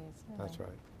communities. Really. That's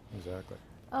right, exactly.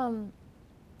 And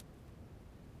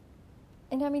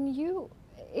I mean,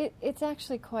 it's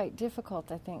actually quite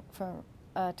difficult, I think, for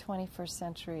a 21st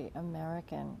century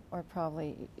American, or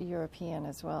probably European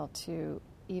as well, to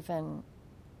even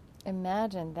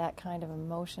imagine that kind of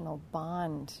emotional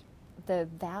bond, the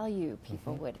value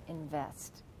people would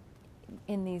invest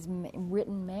in these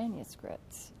written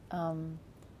manuscripts.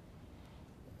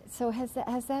 So has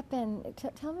that been?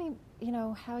 Tell me,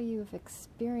 how you've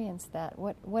experienced that.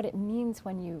 What it means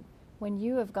when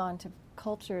you have gone to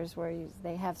cultures where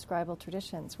they have scribal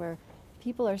traditions, where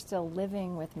people are still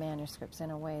living with manuscripts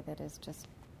in a way that is just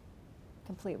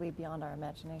completely beyond our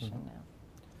imagination now.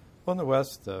 Well, in the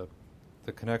West, the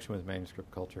connection with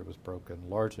manuscript culture was broken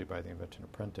largely by the invention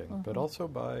of printing, but also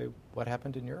by what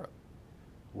happened in Europe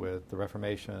with the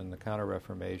Reformation, the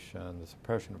Counter-Reformation, the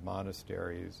suppression of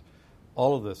monasteries.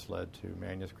 All of this led to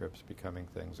manuscripts becoming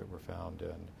things that were found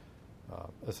in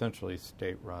essentially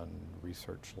state-run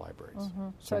research libraries. Mm-hmm.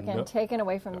 So again, taken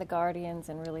away from the guardians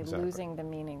and really losing the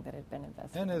meaning that had been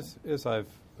invested And in. as I've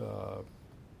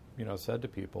said to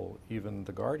people, even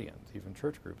the guardians, even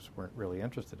church groups weren't really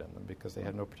interested in them because they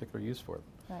had no particular use for them.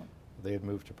 Right. They had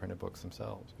moved to printed books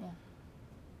themselves. Yeah.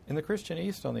 In the Christian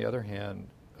East, on the other hand,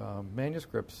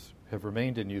 manuscripts have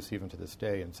remained in use even to this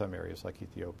day in some areas like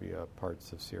Ethiopia,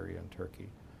 parts of Syria and Turkey.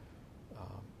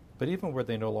 But even where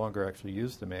they no longer actually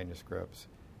use the manuscripts,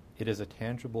 it is a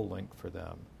tangible link for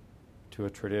them to a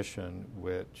tradition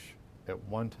which at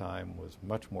one time was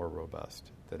much more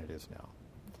robust than it is now.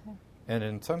 Okay. And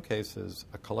in some cases,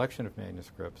 a collection of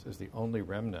manuscripts is the only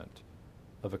remnant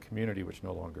of a community which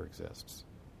no longer exists.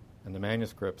 And the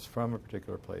manuscripts from a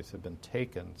particular place have been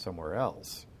taken somewhere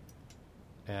else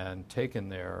and taken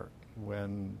there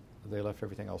when they left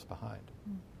everything else behind.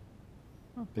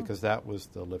 Mm-hmm. Because that was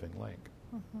the living link.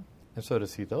 Mm-hmm. And so to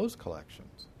see those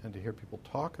collections and to hear people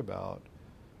talk about,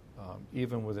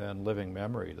 even within living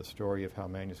memory, the story of how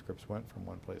manuscripts went from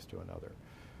one place to another,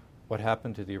 what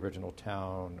happened to the original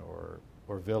town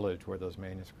or village where those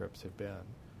manuscripts had been,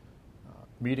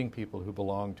 meeting people who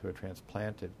belong to a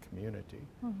transplanted community,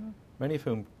 many of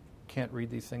whom can't read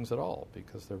these things at all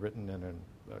because they're written in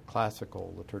a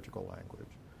classical liturgical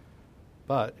language,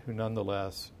 but who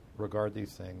nonetheless regard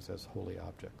these things as holy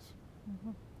objects.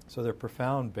 Mm-hmm. So they're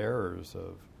profound bearers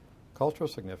of cultural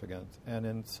significance, and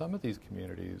in some of these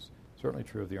communities, certainly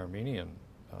true of the Armenian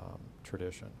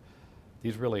tradition,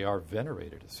 these really are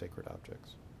venerated as sacred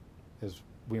objects, as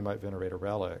we might venerate a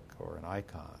relic or an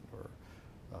icon or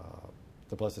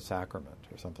the Blessed Sacrament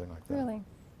or something like that. Really?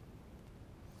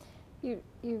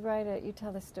 You write it, you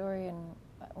tell the story in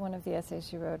one of the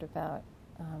essays you wrote about,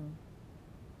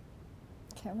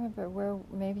 can't remember where,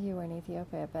 maybe you were in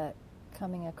Ethiopia, but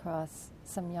coming across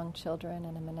some young children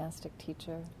and a monastic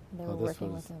teacher. They were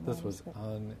working with them. This was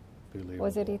unbelievable.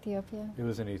 Was it Ethiopia? It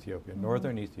was in Ethiopia,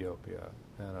 northern Ethiopia,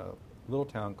 in a little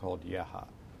town called Yeha,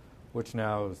 which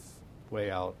now is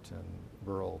way out in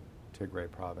rural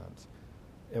Tigray province.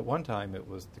 At one time, it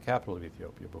was the capital of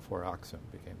Ethiopia before Aksum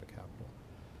became the capital.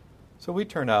 So we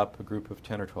turn up, a group of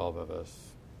 10 or 12 of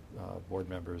us, board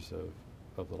members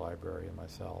of the library and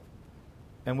myself,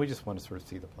 and we just want to sort of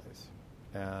see the place.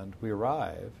 And we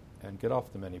arrive and get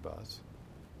off the minibus,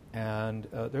 and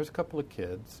there's a couple of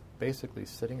kids basically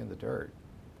sitting in the dirt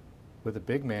with a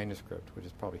big manuscript, which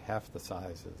is probably half the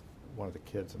size of one of the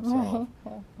kids himself,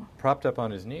 propped up on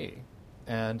his knee,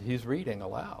 and he's reading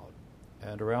aloud.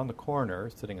 And around the corner,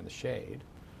 sitting in the shade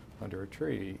under a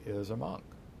tree, is a monk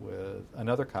with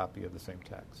another copy of the same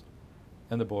text.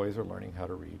 And the boys are learning how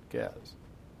to read Gez.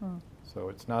 So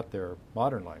it's not their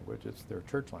modern language, it's their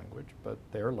church language, but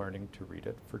they're learning to read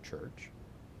it for church,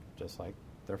 just like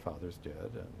their fathers did,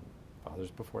 and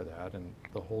fathers before that, and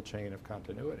the whole chain of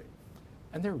continuity.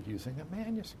 And they're using a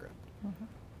manuscript.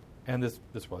 And this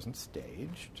wasn't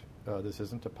staged. This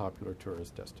isn't a popular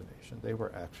tourist destination. They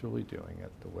were actually doing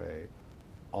it the way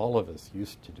all of us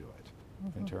used to do it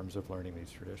in terms of learning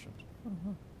these traditions.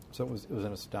 So it was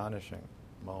an astonishing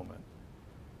moment.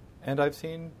 And I've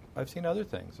seen other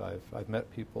things. I've met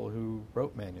people who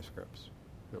wrote manuscripts,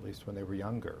 at least when they were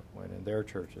younger, when in their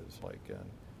churches, like in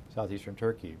southeastern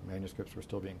Turkey, manuscripts were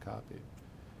still being copied.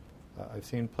 I've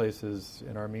seen places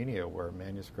in Armenia where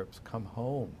manuscripts come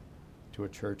home to a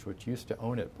church which used to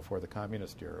own it before the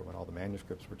communist era, when all the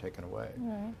manuscripts were taken away.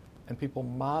 Right. And people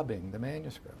mobbing the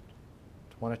manuscript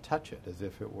to want to touch it as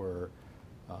if it were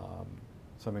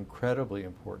some incredibly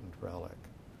important relic,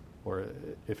 or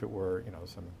if it were,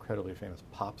 some incredibly famous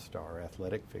pop star,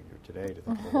 athletic figure today, to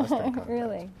think of a Western context.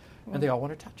 Really? And they all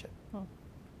want to touch it. And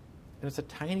it's a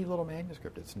tiny little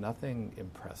manuscript. It's nothing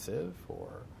impressive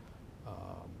or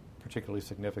particularly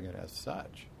significant as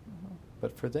such.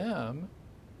 But for them,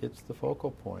 it's the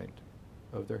focal point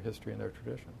of their history and their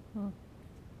tradition. Well,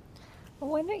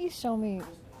 why don't you show me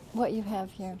what you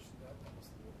have here?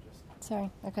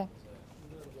 Sorry, okay.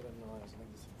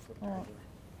 All right.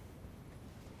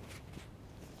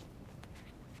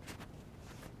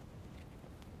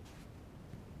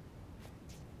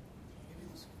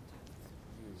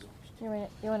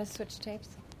 You want to switch tapes?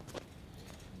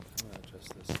 I'm going to adjust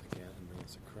this again and bring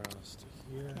this across to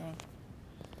here. Okay.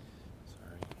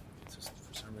 Sorry. It's just,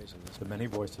 for some reason, this... The many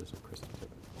voices of Krista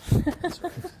Tippett. That's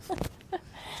right.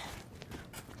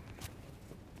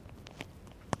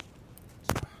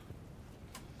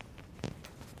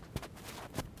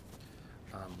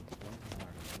 One thing I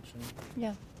wanted to mention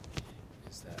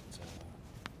is that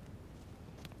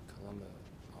Columba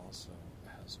also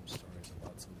has some stories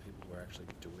about some people who are actually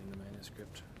doing the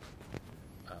manuscript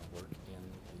work in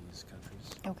these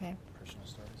countries. Okay. Personal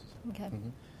stories. Okay.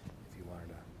 If you wanted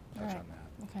to All touch right. on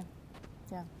that. Okay.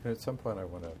 Yeah. And at some point,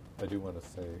 I do want to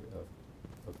say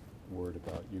a word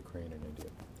about Ukraine and India,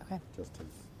 Okay. just as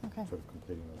sort of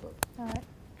completing those up. All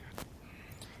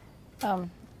right.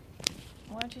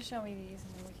 Why don't you show me these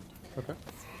and then we can do that. Okay.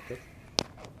 Good.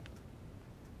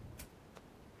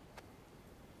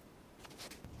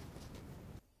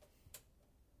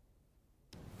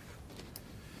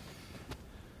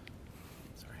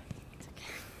 Sorry.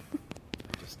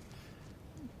 Just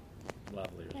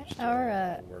lovely. Just Our,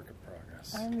 a work in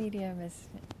progress. Our medium is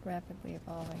rapidly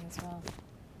evolving as well.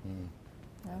 Mm.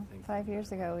 No? think- 5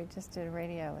 years ago, we just did a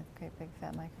radio with great big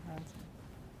fat microphones.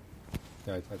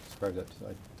 Yeah, I described that.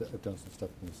 I've done some stuff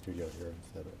in the studio here, and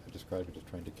said I described it as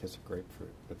trying to kiss a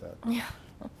grapefruit with that. Yeah.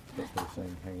 That sort of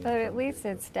thing hanging. But in at front least of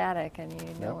you. it's static and you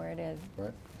know Yep. where it is.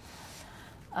 Right.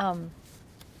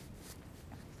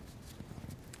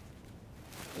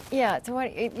 Yeah, so what,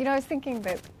 I was thinking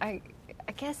that I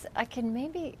guess I can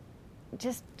maybe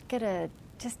just get a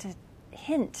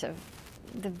hint of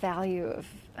the value of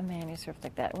a manuscript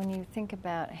like that. When you think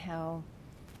about how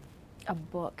a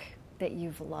book that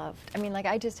you've loved, I mean, like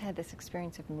I just had this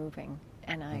experience of moving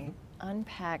and I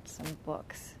unpacked some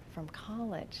books from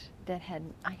college that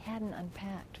I hadn't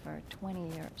unpacked for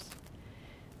 20 years.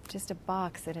 Just a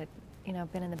box that had,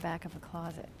 been in the back of a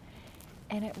closet.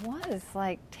 And it was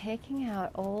like taking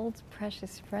out old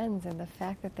precious friends, and the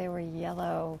fact that they were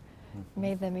yellow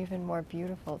made them even more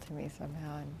beautiful to me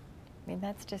somehow. And I mean,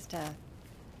 that's just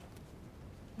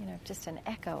just an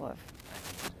echo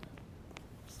of.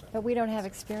 But we don't have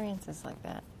experiences like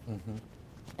that. Mm-hmm.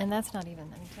 And that's not even,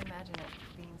 to imagine it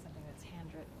being something that's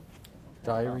handwritten. is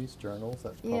incredible. Diaries, journals.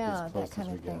 That's probably Yeah, as close that kind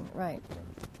as of we thing. get. Right.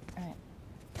 Yeah. Right.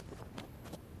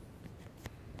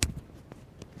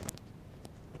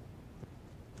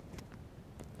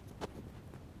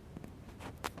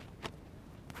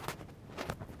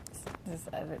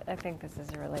 I think this is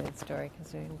a related story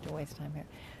because we didn't waste time here.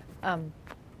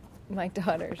 My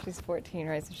daughter, she's 14,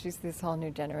 right? So she's this whole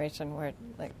new generation where,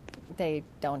 like, they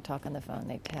don't talk on the phone.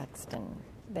 They text and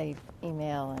they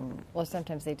email, and well,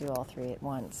 sometimes they do all three at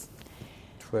once.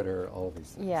 Twitter, all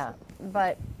these things. Yeah,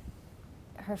 but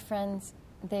her friends,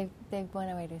 they went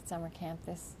away to summer camp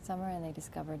this summer, and they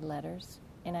discovered letters.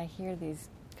 And I hear these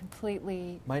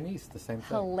completely My niece, the same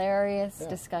thing. hilarious Yeah.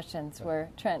 discussions Yeah.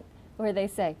 where they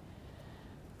say,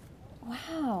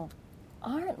 "Wow,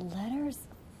 aren't letters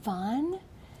fun?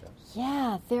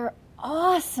 Yeah, they're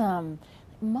awesome.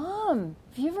 Mom,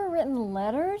 have you ever written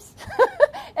letters?"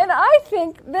 And I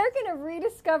think they're going to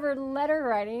rediscover letter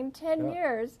writing in 10 Yeah.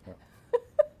 years. Yeah.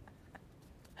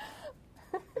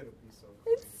 It'll be so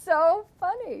It's so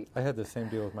funny. I had the same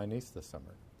deal with my niece this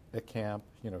summer. At camp,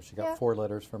 she got Yeah. 4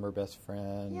 letters from her best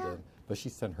friend, Yeah. but she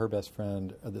sent her best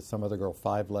friend, some other girl,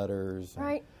 5 letters. and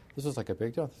Right. This was like a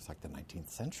big deal. It's like the 19th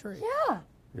century. Yeah,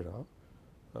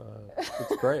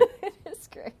 It's great. it is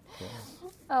great. Yeah.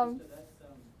 that sounds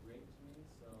great to me,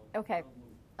 so Okay, I'll move.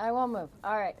 I won't move.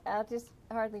 All right, I'll just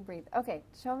hardly breathe. Okay,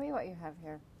 show me what you have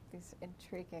here. These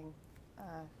intriguing.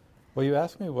 Well, you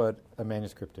asked me what a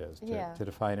manuscript is, Yeah. to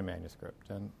define a manuscript.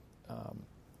 And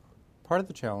part of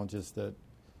the challenge is that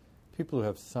people who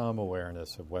have some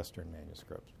awareness of Western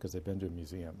manuscripts, because they've been to a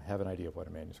museum, have an idea of what a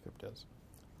manuscript is.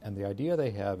 And the idea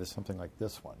they have is something like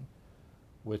this one,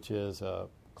 which is a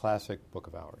classic book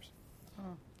of hours.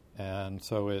 And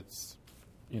so it's,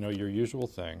 your usual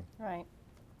thing. Right.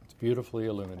 It's beautifully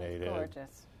illuminated.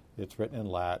 Gorgeous. It's written in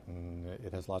Latin.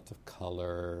 It has lots of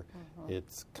color.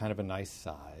 It's kind of a nice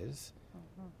size.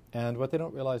 And what they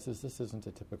don't realize is this isn't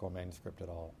a typical manuscript at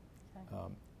all.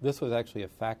 Okay. This was actually a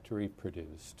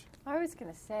factory-produced. I was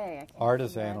going to say, I can't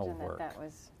Artisanal imagine work. that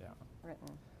was Yeah.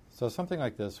 written. So something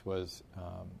like this was,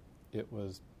 it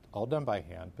was all done by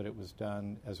hand, but it was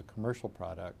done as a commercial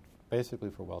product, basically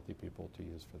for wealthy people to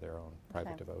use for their own private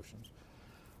Okay. devotions.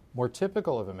 More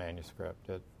typical of a manuscript,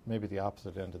 at maybe the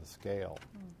opposite end of the scale,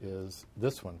 is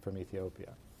this one from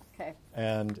Ethiopia. Okay.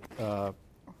 And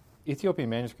Ethiopian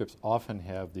manuscripts often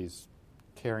have these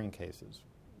carrying cases,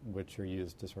 which are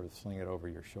used to sort of sling it over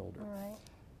your shoulder. All right.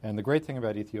 And the great thing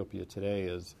about Ethiopia today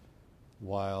is,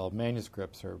 while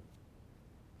manuscripts are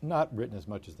not written as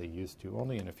much as they used to,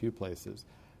 only in a few places,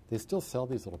 they still sell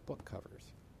these little book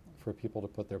covers for people to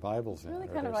put their Bibles in Really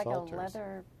or kind their of like psalters. a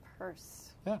leather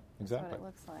purse. Yeah, That's exactly. what it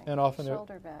looks like. And often,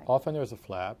 Shoulder bag. often there's a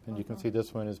flap, and you can see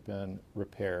this one has been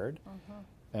repaired,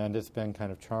 and it's been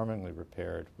kind of charmingly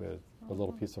repaired with a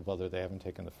little piece of leather. They haven't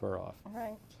taken the fur off. All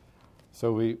right.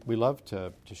 So we love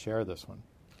to share this one.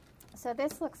 So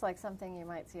this looks like something you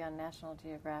might see on National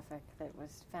Geographic that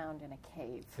was found in a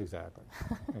cave. Exactly,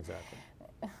 exactly.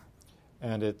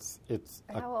 And it's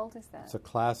How old is that? It's a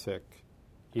classic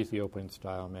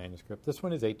Ethiopian-style manuscript. This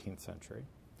one is 18th century.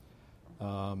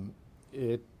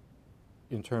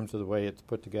 In terms of the way it's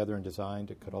put together and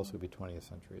designed, it could also be 20th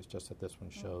century. It's just that this one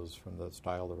shows from the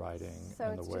style of the writing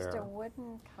and the wear. So it's just a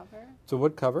wooden cover? It's a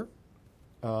wood cover,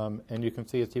 and you can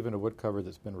see it's even a wood cover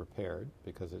that's been repaired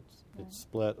because it's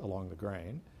split along the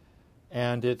grain.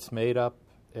 And it's made up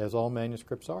as all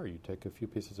manuscripts are. You take a few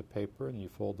pieces of paper and you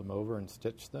fold them over and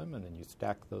stitch them, and then you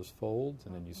stack those folds,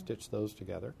 and then you stitch those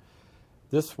together.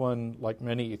 This one, like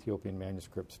many Ethiopian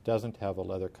manuscripts, doesn't have a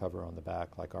leather cover on the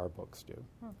back like our books do.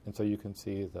 And so you can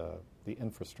see the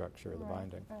infrastructure of the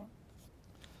binding. Right.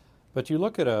 But you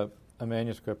look at a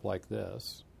manuscript like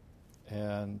this,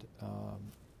 and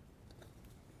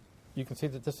you can see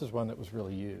that this is one that was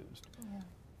really used. Yeah.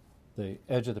 The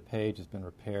edge of the page has been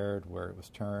repaired where it was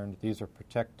turned. These are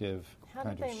protective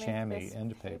kind of chamois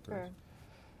end papers.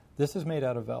 This is made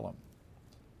out of vellum.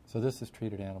 So this is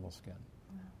treated animal skin,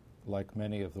 like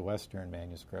many of the Western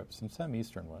manuscripts and some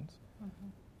Eastern ones.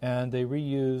 And they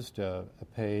reused a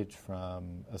page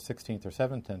from a 16th or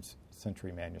 17th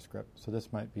century manuscript. So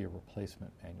this might be a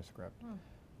replacement manuscript.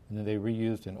 And then they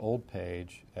reused an old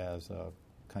page as a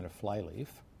kind of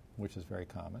flyleaf, which is very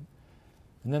common.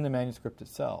 And then the manuscript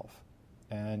itself.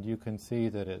 And you can see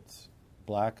that it's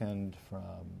blackened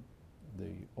from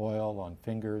the oil on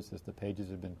fingers as the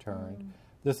pages have been turned.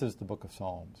 This is the Book of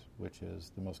Psalms, which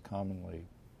is the most commonly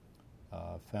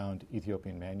found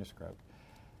Ethiopian manuscript.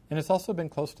 And it's also been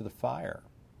close to the fire.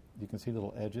 You can see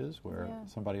little edges where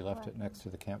somebody left it next to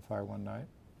the campfire one night.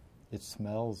 It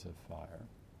smells of fire.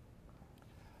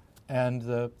 And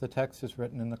the text is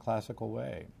written in the classical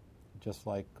way. Just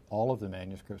like all of the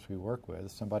manuscripts we work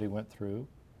with, somebody went through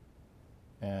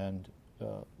and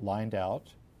lined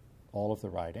out all of the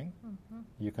writing.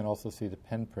 You can also see the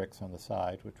pen pricks on the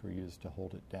side, which were used to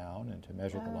hold it down and to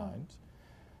measure the lines.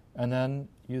 And then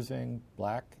using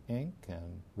black ink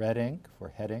and red ink for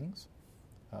headings,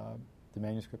 the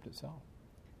manuscript itself.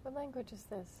 What language is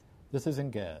this? This is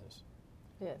in Ge'ez.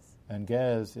 Yes. And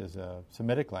Ge'ez is a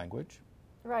Semitic language.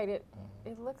 Right.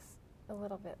 It looks a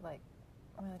little bit like,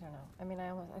 I don't know. I mean,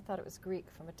 I thought it was Greek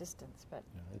from a distance, but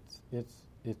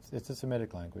it's a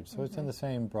Semitic language, so it's in the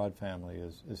same broad family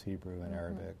as Hebrew and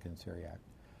Arabic and Syriac.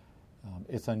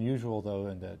 It's unusual, though,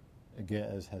 in that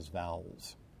Ge'ez has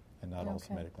vowels, and not all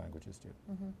Semitic languages do.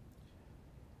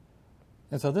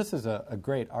 And so this is a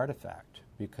great artifact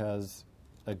because,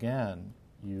 again,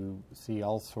 you see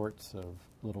all sorts of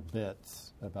little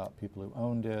bits about people who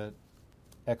owned it,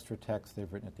 extra text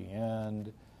they've written at the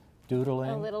end, doodling.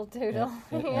 A little doodle.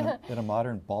 And a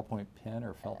modern ballpoint pen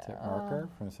or felt tip marker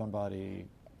from somebody,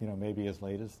 maybe as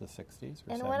late as the 60s or 70s.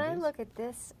 And when I look at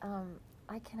this,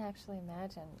 I can actually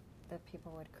imagine that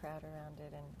people would crowd around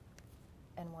it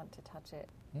and want to touch it.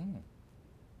 And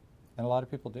a lot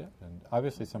of people did. And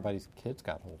obviously somebody's kids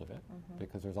got hold of it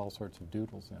because there's all sorts of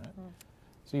doodles in it.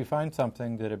 So you find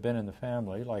something that had been in the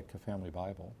family, like a family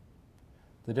Bible.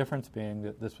 The difference being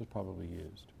that this was probably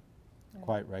used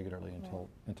quite regularly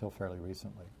until fairly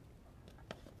recently.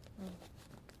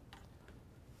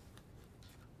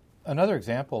 Another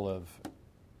example of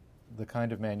the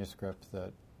kind of manuscript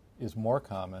that is more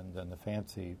common than the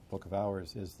fancy Book of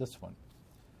Hours is this one,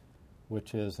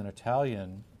 which is an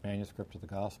Italian manuscript of the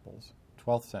Gospels,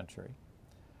 12th century.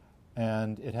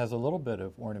 And it has a little bit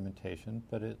of ornamentation,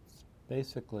 but it's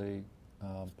basically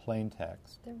plain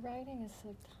text. The writing is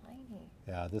so tiny.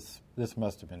 Yeah, this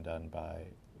must have been done by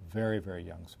very, very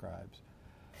young scribes.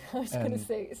 I was going to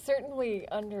say, certainly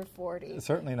under 40.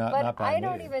 Certainly not but by me. I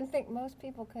don't even think most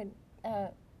people could,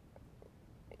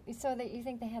 so that you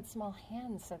think they had small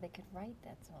hands so they could write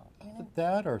that small,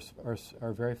 That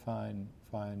are very fine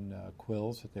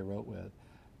quills that they wrote with.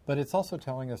 But it's also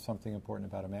telling us something important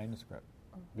about a manuscript,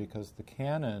 because the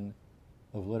canon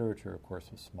of literature, of course,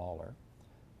 is smaller.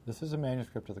 This is a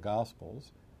manuscript of the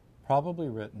Gospels, probably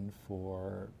written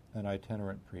for an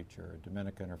itinerant preacher, a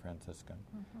Dominican or Franciscan,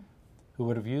 who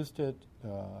would have used it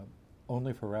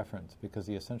only for reference because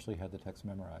he essentially had the text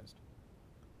memorized.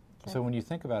 Okay. So when you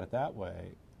think about it that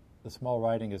way, the small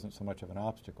writing isn't so much of an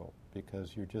obstacle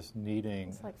because you're just needing...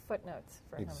 It's like footnotes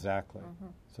for him. Exactly.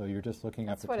 So you're just looking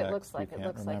up the text. That's what it looks like. It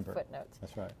looks like footnotes.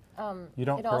 That's right. You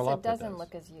don't it curl also up doesn't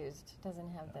look as used. It doesn't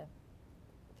have the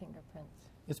fingerprints.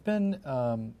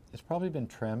 It's probably been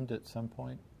trimmed at some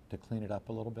point to clean it up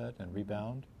a little bit and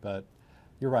rebound, but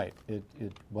you're right, it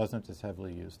wasn't as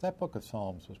heavily used. That Book of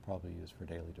Psalms was probably used for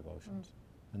daily devotions,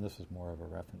 and this is more of a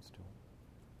reference to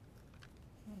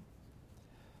it.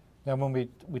 Now, when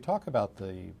we talk about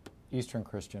the Eastern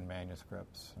Christian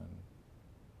manuscripts and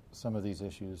some of these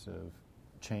issues of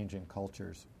changing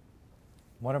cultures,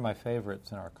 one of my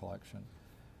favorites in our collection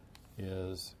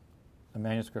is a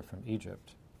manuscript from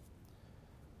Egypt,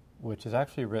 which is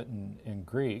actually written in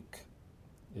Greek.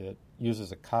 It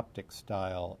uses a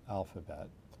Coptic-style alphabet,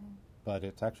 but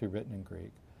it's actually written in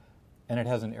Greek, and it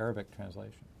has an Arabic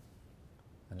translation.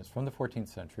 And it's from the 14th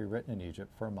century, written in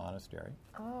Egypt for a monastery.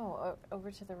 Oh,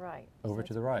 over to the right. Over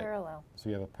to the right. Parallel. So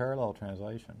you have a parallel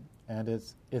translation. And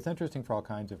it's interesting for all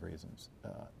kinds of reasons.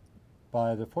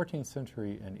 By the 14th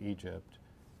century in Egypt,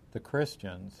 the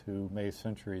Christians, who may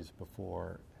centuries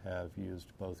before have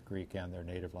used both Greek and their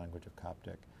native language of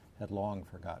Coptic, had long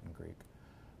forgotten Greek.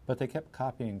 But they kept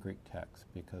copying Greek texts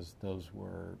because those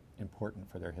were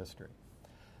important for their history.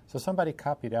 So somebody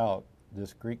copied out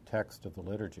this Greek text of the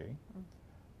liturgy,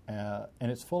 and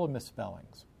it's full of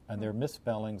misspellings. And they're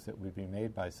misspellings that would be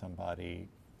made by somebody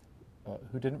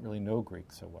who didn't really know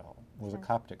Greek so well, was a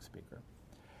Coptic speaker.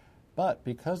 But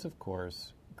because, of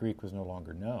course, Greek was no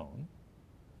longer known,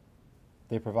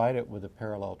 they provide it with a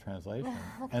parallel translation,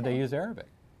 and they use Arabic,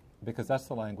 because that's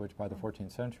the language by the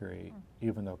 14th century.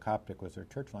 Even though Coptic was their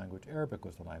church language, Arabic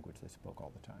was the language they spoke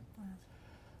all the time.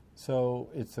 So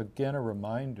it's again a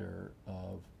reminder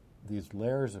of these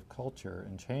layers of culture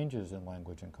and changes in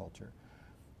language and culture,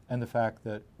 and the fact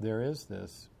that there is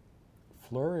this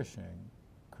flourishing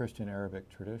Christian Arabic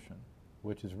tradition,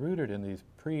 which is rooted in these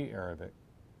pre-Arabic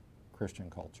Christian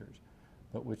cultures,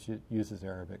 but which it uses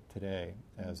Arabic today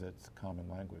as its common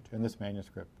language. And this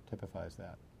manuscript typifies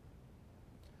that.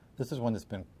 This is one that's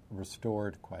been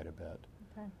restored quite a bit.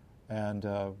 Okay. And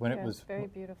when it was... very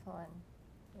beautiful and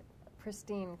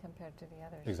pristine compared to the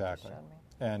others. Exactly. You showed me.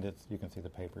 And you can see the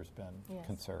paper's been Yes.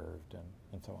 conserved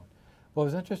and so on. What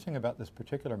was interesting about this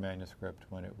particular manuscript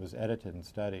when it was edited and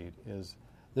studied is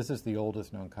this is the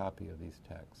oldest known copy of these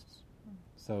texts.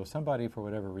 So somebody, for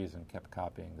whatever reason, kept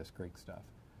copying this Greek stuff.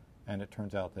 And it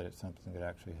turns out that it's something that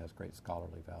actually has great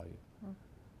scholarly value,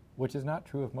 which is not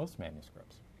true of most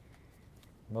manuscripts.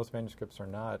 Most manuscripts are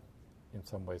not, in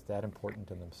some ways, that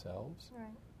important in themselves. Right.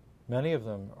 Many of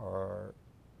them are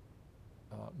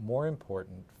more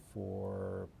important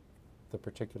for the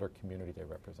particular community they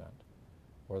represent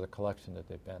or the collection that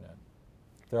they've been in.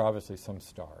 There are obviously some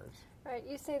stars. Right.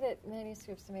 You say that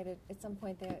manuscripts at some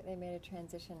point they made a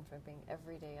transition from being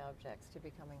everyday objects to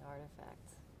becoming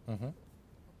artifacts. Mm-hmm.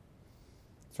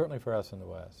 Certainly for us in the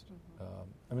West.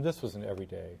 I mean, this was an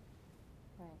everyday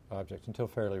object until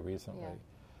fairly recently.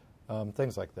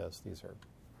 Things like this, these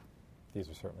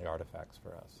are certainly artifacts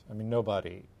for us. I mean,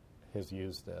 nobody has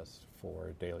used this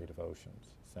for daily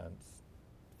devotions since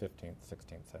 15th,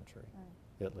 16th century,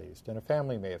 at least. And a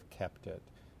family may have kept it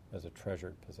as a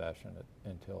treasured possession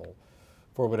until,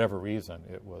 for whatever reason,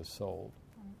 it was sold.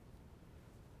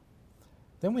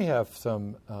 Then we have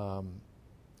some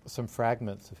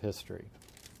fragments of history.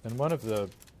 And one of the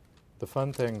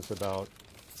fun things about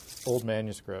old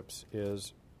manuscripts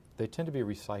is they tend to be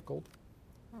recycled.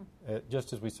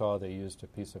 Just as we saw, they used a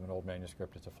piece of an old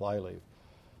manuscript as a flyleaf.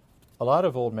 A lot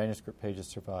of old manuscript pages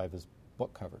survive as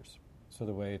book covers. So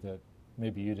the way that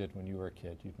maybe you did when you were a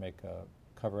kid, you'd make a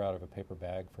cover out of a paper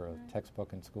bag for a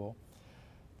textbook in school.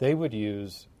 They would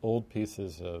use old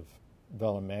pieces of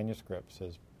vellum manuscripts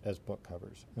as book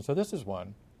covers. And so this is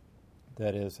one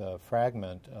that is a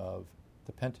fragment of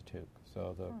the Pentateuch,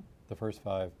 so the first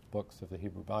 5 books of the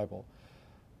Hebrew Bible.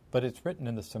 But it's written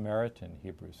in the Samaritan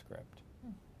Hebrew script.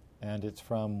 And it's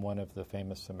from one of the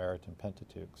famous Samaritan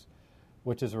Pentateuchs,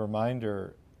 which is a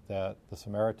reminder that the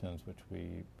Samaritans, which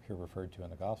we hear referred to in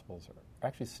the Gospels, are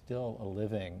actually still a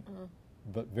living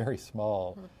but very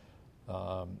small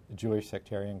Jewish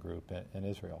sectarian group in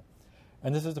Israel.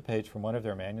 And this is a page from one of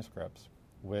their manuscripts,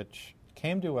 which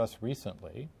came to us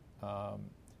recently,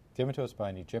 given to us by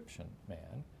an Egyptian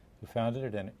man who found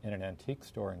it in an antique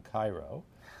store in Cairo,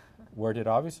 where it had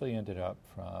obviously ended up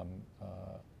from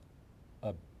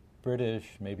a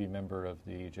British, maybe member of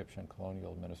the Egyptian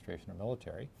colonial administration or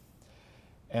military.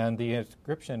 And the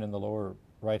inscription in the lower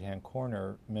right-hand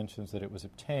corner mentions that it was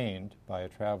obtained by a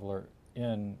traveler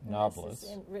in Nablus.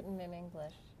 This is written in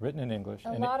English. Written in English.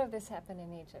 A lot of this happened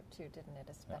in Egypt, too, didn't it,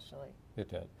 especially? Yeah, it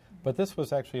did. But this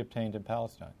was actually obtained in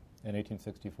Palestine in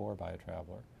 1864 by a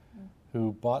traveler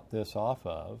who bought this off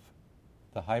of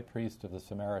the high priest of the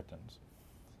Samaritans,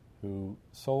 who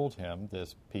sold him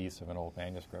this piece of an old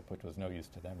manuscript, which was no use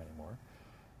to them anymore.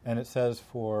 And it says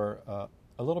for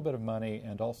a little bit of money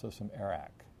and also some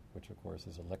arak, which, of course,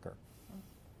 is a liquor.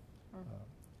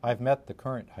 I've met the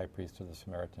current high priest of the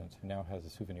Samaritans, who now has a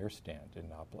souvenir stand in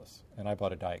Nablus, and I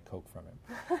bought a Diet Coke from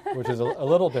him, which is a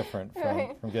little different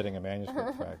from getting a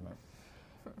manuscript fragment.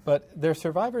 But there are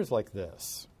survivors like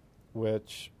this,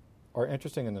 which are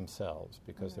interesting in themselves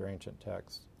because they're ancient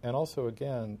texts. And also,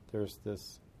 again, there's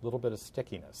this little bit of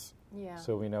stickiness Yeah.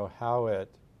 So we know how it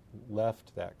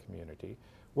left that community,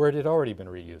 where it had already been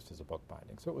reused as a book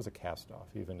binding. So it was a cast-off,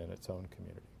 even in its own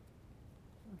community.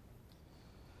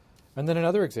 And then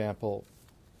another example,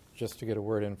 just to get a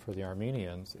word in for the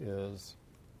Armenians, is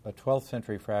a 12th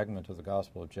century fragment of the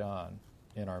Gospel of John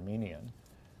in Armenian,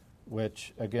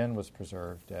 which again was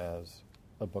preserved as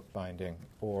a book binding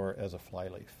or as a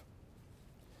flyleaf.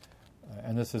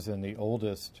 And this is in the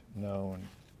oldest known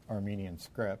Armenian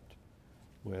script,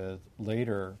 with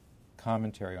later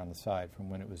commentary on the side from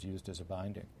when it was used as a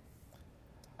binding.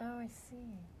 Oh, I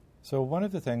see. So one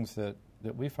of the things that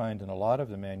we find in a lot of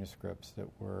the manuscripts that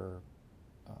we're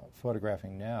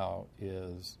photographing now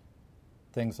is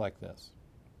things like this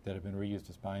that have been reused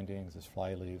as bindings, as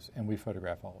flyleaves, and we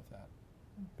photograph all of that.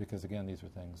 Because, again, these are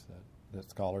things that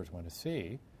scholars want to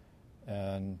see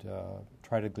and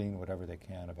try to glean whatever they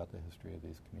can about the history of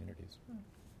these communities.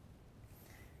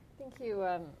 I think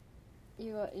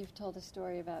you've told a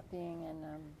story about being in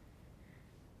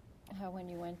how when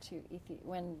you went to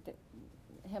when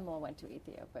Himmel went to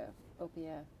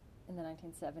Ethiopia in the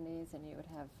 1970s, and you would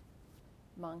have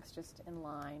monks just in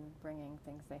line bringing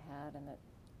things they had, and that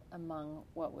among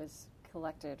what was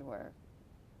collected were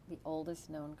the oldest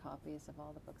known copies of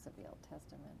all the books of the Old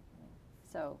Testament. I mean,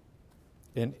 so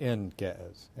In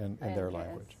Ge'ez, in their Ge'ez.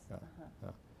 language. Yeah, yeah.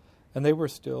 And they were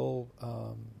still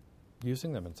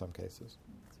using them in some cases.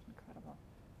 It's incredible.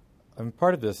 I mean,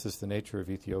 part of this is the nature of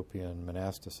Ethiopian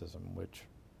monasticism, which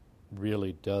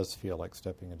really does feel like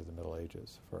stepping into the Middle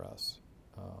Ages for us.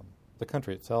 The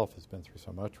country itself has been through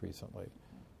so much recently,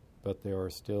 but there are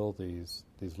still these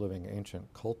living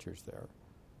ancient cultures there,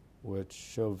 which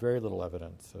show very little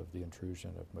evidence of the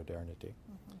intrusion of modernity.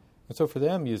 Mm-hmm. And so for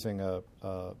them, using a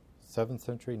 7th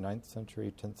century, 9th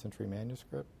century, 10th century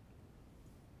manuscript,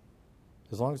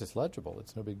 as long as it's legible,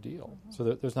 it's no big deal. Mm-hmm.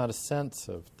 So there's not a sense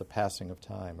of the passing of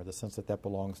time or the sense that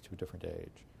belongs to a different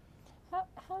age.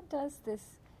 How does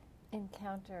this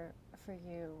encounter for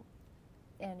you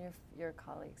and your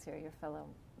colleagues here, your fellow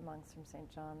monks from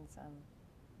St. John's,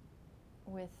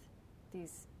 with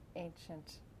these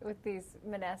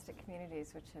monastic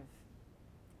communities which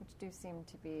do seem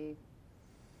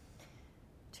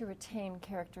to retain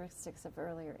characteristics of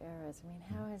earlier eras? I mean,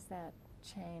 how has that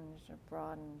changed or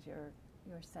broadened your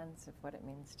sense of what it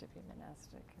means to be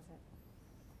monastic? Has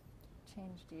it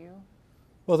changed you?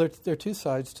 Well, there are two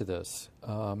sides to this.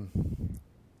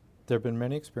 There have been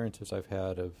many experiences I've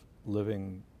had of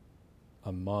living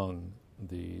among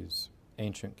these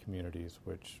ancient communities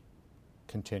which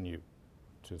continue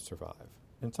to survive.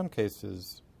 In some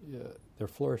cases, they're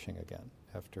flourishing again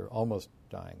after almost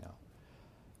dying out.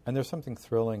 And there's something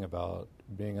thrilling about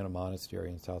being in a monastery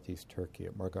in southeast Turkey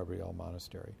at Mar Gabriel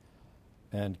Monastery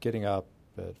and getting up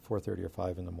at 4:30 or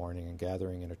 5 in the morning and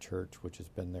gathering in a church which has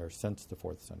been there since the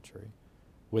 4th century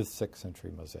with 6th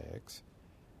century mosaics,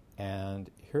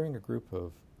 and hearing a group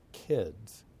of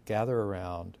kids gather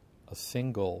around a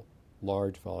single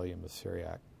large volume of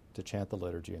Syriac to chant the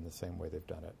liturgy in the same way they've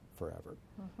done it forever.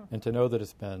 Mm-hmm. And to know that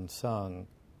it's been sung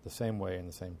the same way in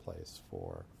the same place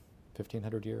for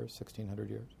 1,500 years, 1,600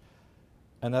 years.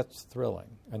 And that's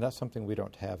thrilling. And that's something we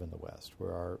don't have in the West,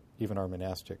 where even our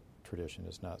monastic tradition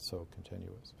is not so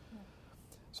continuous. Yeah.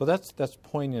 So that's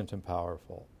poignant and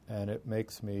powerful. And it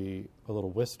makes me a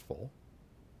little wistful,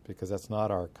 because that's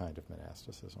not our kind of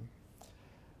monasticism.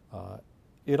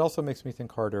 It also makes me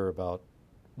think harder about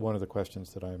one of the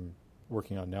questions that I'm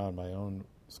working on now in my own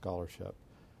scholarship,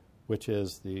 which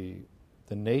is the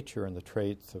nature and the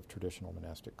traits of traditional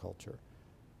monastic culture.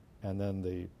 And then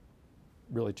the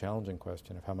really challenging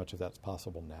question of how much of that's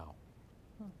possible now.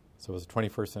 So as a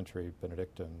 21st century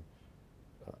Benedictine,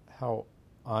 how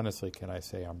honestly can I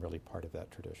say I'm really part of that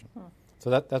tradition? So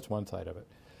that's one side of it.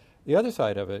 The other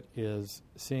side of it is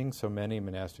seeing so many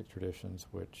monastic traditions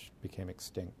which became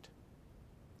extinct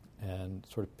and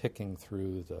sort of picking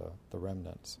through the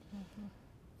remnants.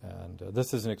 Mm-hmm. And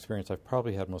this is an experience I've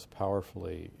probably had most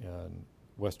powerfully in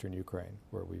Western Ukraine,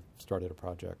 where we started a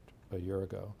project a year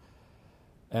ago.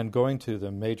 And going to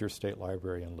the major state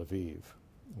library in Lviv,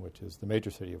 which is the major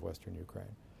city of Western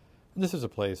Ukraine. And this is a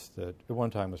place that at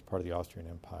one time was part of the Austrian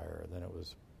Empire, then it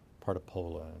was part of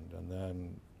Poland, and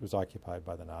then it was occupied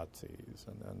by the Nazis,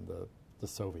 and then the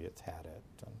Soviets had it.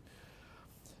 And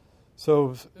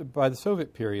so by the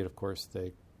Soviet period, of course,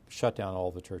 they shut down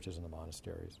all the churches and the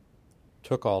monasteries,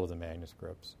 took all of the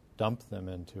manuscripts, dumped them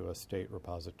into a state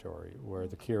repository where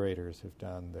the curators have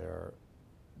done their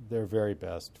very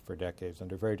best for decades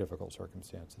under very difficult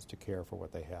circumstances to care for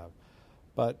what they have,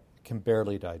 but can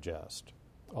barely digest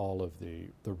all of the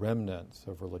remnants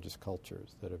of religious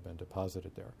cultures that have been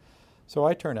deposited there. So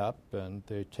I turn up, and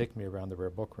they take me around the rare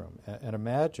book room. And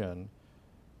imagine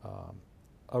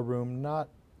a room not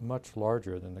much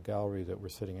larger than the gallery that we're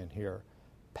sitting in here,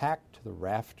 packed to the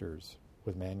rafters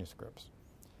with manuscripts.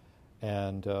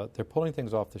 And they're pulling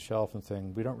things off the shelf and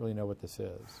saying, we don't really know what this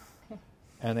is.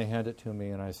 And they hand it to me,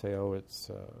 and I say, oh, it's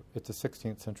a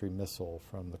 16th century missal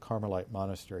from the Carmelite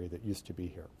monastery that used to be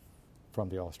here from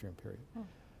the Austrian period.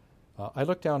 I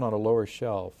look down on a lower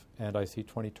shelf, and I see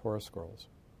 20 Torah scrolls,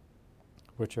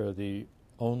 which are the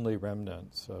only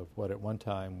remnants of what at one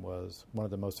time was one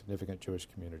of the most significant Jewish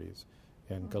communities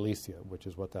in Galicia, which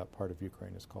is what that part of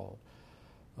Ukraine is called.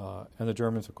 And the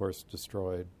Germans, of course,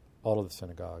 destroyed all of the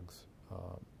synagogues,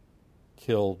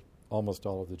 killed almost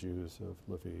all of the Jews of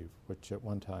Lviv, which at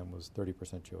one time was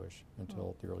 30% Jewish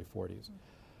until the early 40s.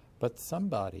 But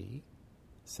somebody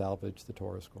salvaged the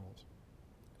Torah scrolls,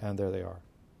 and there they are.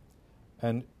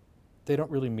 And they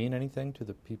don't really mean anything to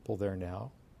the people there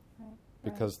now,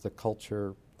 because the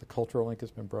cultural link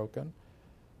has been broken.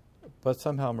 But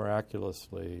somehow,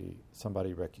 miraculously,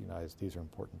 somebody recognized these are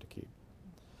important to keep.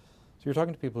 So you're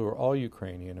talking to people who are all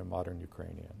Ukrainian and modern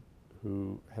Ukrainian,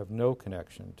 who have no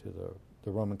connection to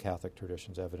the Roman Catholic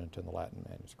traditions evident in the Latin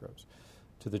manuscripts,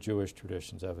 to the Jewish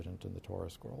traditions evident in the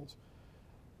Torah scrolls.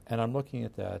 And I'm looking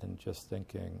at that and just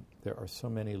thinking there are so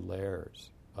many layers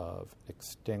of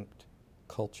extinct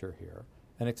culture here,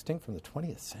 and extinct from the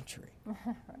 20th century.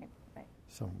 Right.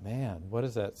 So, man, what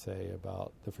does that say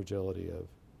about the fragility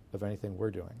of anything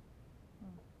we're doing?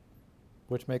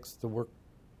 Which makes the work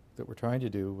that we're trying to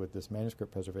do with this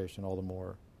manuscript preservation all the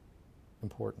more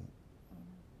important.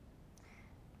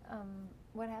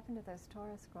 What happened to those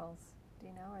Torah scrolls? Do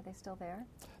you know? Are they still there?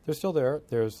 They're still there.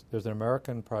 There's an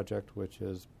American project which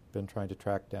has been trying to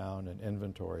track down and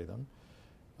inventory them.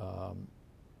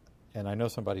 And I know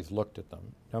somebody's looked at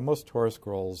them. Now, most Torah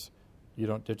scrolls, you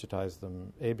don't digitize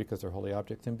them, A, because they're holy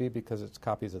objects, and B, because it's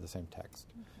copies of the same text.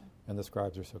 And the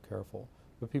scribes are so careful.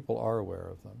 But people are aware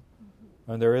of them.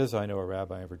 And there is, I know, a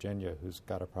rabbi in Virginia who's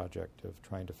got a project of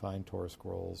trying to find Torah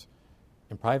scrolls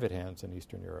in private hands in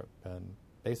Eastern Europe and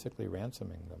basically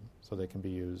ransoming them so they can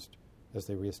be used as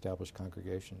they reestablish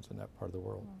congregations in that part of the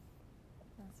world.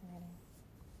 Fascinating.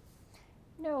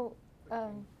 No,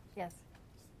 yes.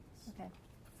 Okay.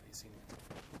 Facing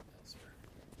elsewhere.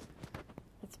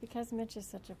 It's because Mitch is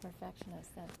such a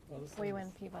perfectionist that we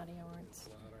win Peabody Awards.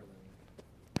 Louder than.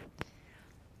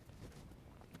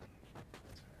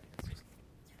 That's all right. It's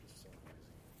just so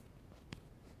noisy.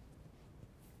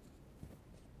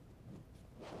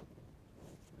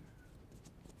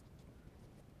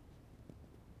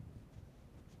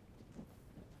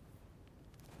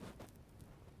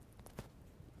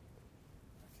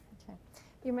 Okay.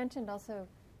 You mentioned also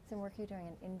some work you're doing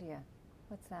in India.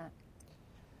 What's that?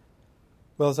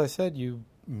 Well, as I said, you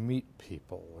meet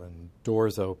people and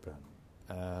doors open.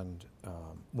 And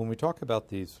when we talk about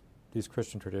these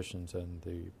Christian traditions and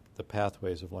the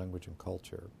pathways of language and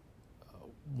culture,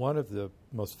 one of the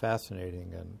most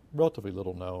fascinating and relatively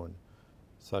little known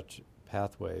such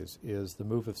pathways is the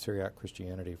move of Syriac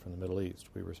Christianity from the Middle East.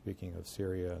 We were speaking of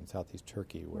Syria and southeast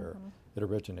Turkey, where it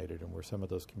originated and where some of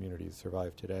those communities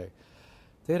survive today.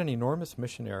 They had an enormous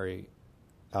missionary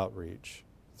outreach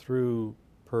through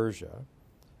Persia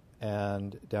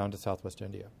and down to southwest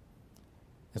India.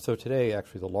 And so today,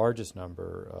 actually, the largest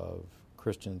number of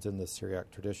Christians in the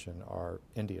Syriac tradition are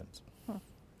Indians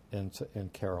in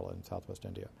Kerala, in southwest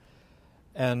India.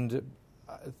 And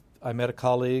I met a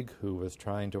colleague who was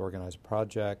trying to organize a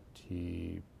project.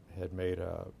 He had made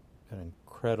an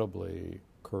incredibly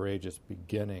courageous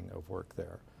beginning of work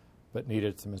there, but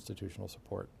needed some institutional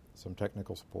support, some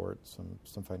technical support,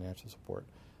 some financial support.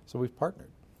 So we've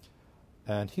partnered.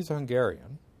 And he's a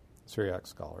Hungarian Syriac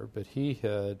scholar, but he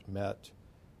had met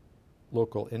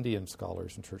local Indian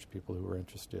scholars and church people who were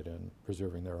interested in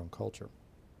preserving their own culture.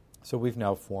 So we've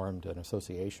now formed an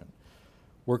association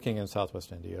working in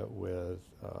southwest India with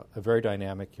a very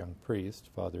dynamic young priest,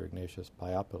 Father Ignatius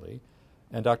Payapalli,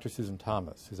 and Dr. Susan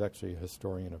Thomas, who's actually a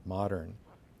historian of modern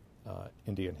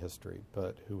Indian history,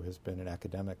 but who has been an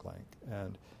academic link.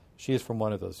 And she is from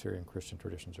one of those Syrian Christian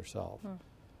traditions herself.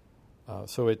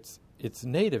 So it's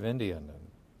native Indian,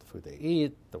 and the food they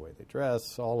eat, the way they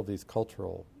dress, all of these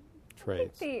cultural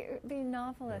traits. The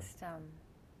novelist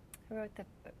who wrote the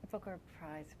Booker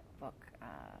Prize book,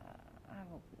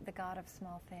 The God of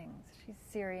Small Things. She's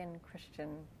Syrian,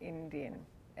 Christian, Indian.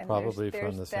 And Probably there's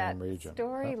from the same region.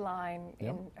 Storyline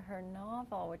in her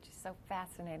novel, which is so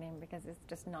fascinating because it's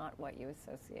just not what you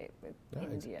associate with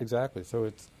India. Exactly.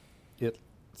 So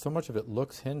so much of it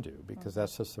looks Hindu because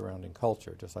that's the surrounding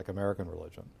culture, just like American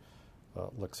religion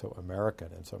looks so American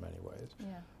in so many ways. Yeah.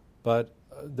 But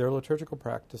their liturgical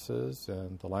practices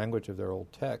and the language of their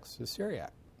old texts is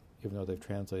Syriac, even though they've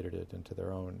translated it into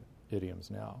their own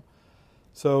idioms now.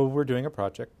 So we're doing a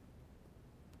project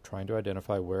trying to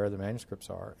identify where the manuscripts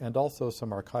are, and also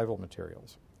some archival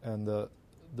materials. And the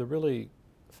really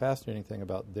fascinating thing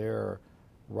about their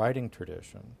writing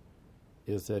tradition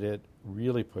is that it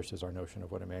really pushes our notion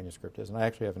of what a manuscript is. And I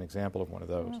actually have an example of one of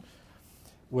those,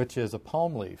 which is a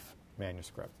palm leaf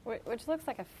manuscript. Which looks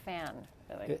like a fan,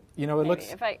 really. It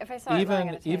looks if I saw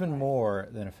it even more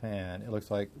than a fan. It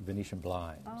looks like Venetian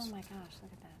blinds. Oh my gosh,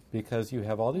 look at that! Because you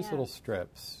have all these little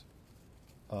strips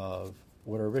of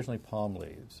what are originally palm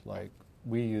leaves, like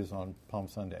we use on Palm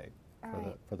Sunday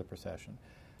for the procession,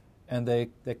 and they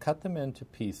cut them into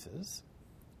pieces,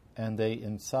 and they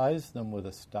incise them with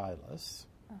a stylus,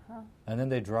 and then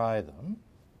they dry them,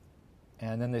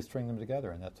 and then they string them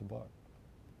together, and that's a book.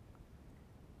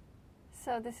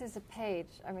 So this is a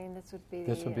page. I mean, this would be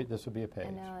this would be a page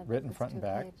written front and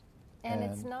back, and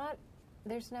it's not.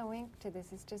 There's no ink to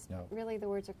this. It's just really the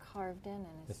words are carved in, and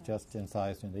it's just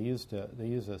incised in. They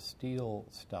use a steel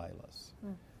stylus,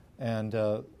 and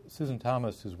Susan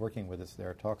Thomas, who's working with us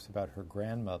there, talks about her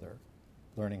grandmother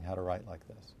learning how to write like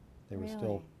this. They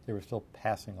were still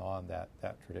passing on that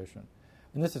tradition,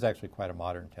 and this is actually quite a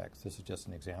modern text. This is just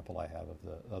an example I have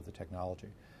of the technology.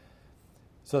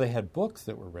 So they had books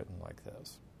that were written like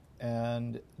this,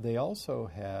 and they also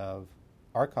have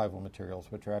archival materials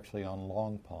which are actually on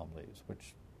long palm leaves,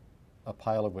 a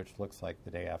pile of which looks like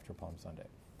the day after Palm Sunday.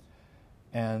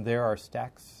 And there are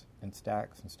stacks and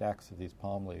stacks and stacks of these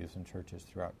palm leaves in churches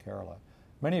throughout Kerala,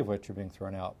 many of which are being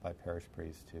thrown out by parish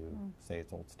priests who say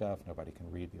it's old stuff, nobody can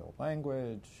read the old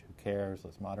language, who cares,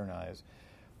 let's modernize.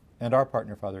 And our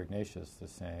partner, Father Ignatius,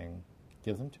 is saying,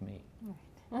 give them to me.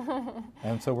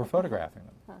 And so we're photographing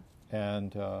them.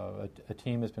 And a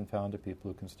team has been found of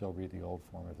people who can still read the old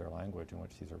form of their language in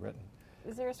which these are written.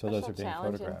 Is there a so special those are being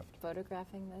challenge photographed. in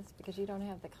photographing this? Because you don't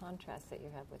have the contrast that you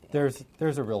have with the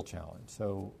There's a real challenge.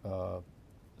 So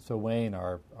Wayne,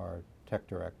 our tech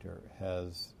director,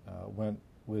 has went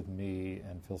with me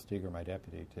and Phil Steger, my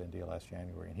deputy, to India last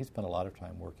January, and he spent a lot of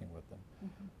time working with them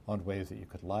on ways that you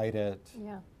could light it,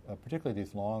 particularly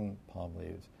these long palm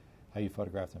leaves, how you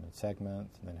photograph them in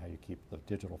segments, and then how you keep the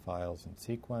digital files in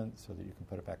sequence so that you can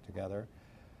put it back together.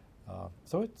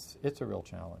 So it's a real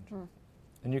challenge.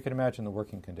 And you can imagine the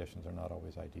working conditions are not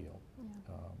always ideal,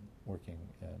 working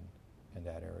in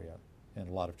that area, in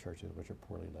a lot of churches which are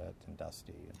poorly lit and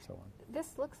dusty and so on.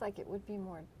 This looks like it would be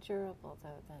more durable, though,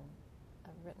 than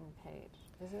a written page.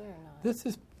 Is it or not? This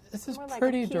is more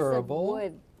pretty like a durable. Piece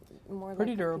of wood, more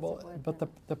pretty like durable. A piece of wood, but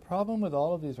the problem with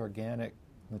all of these organic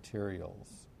materials,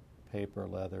 paper,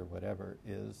 leather, whatever,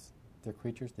 is they're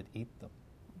creatures that eat them.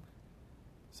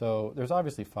 So there's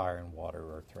obviously fire and water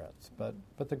are threats, but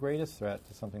the greatest threat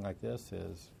to something like this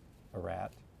is a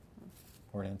rat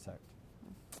or an insect.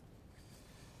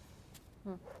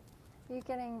 Are you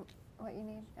getting what you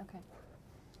need? Okay.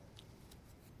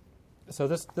 So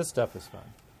this stuff is fun.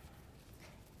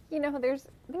 You know, there's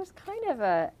kind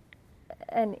of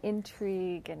an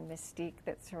intrigue and mystique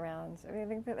that surrounds. I mean, I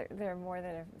think that there are more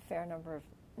than a fair number of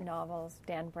novels,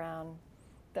 Dan Brown,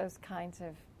 those kinds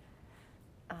of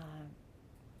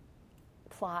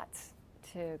plots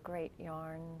to great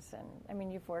yarns. And I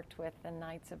mean, you've worked with the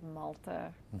Knights of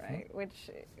Malta, right,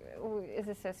 which is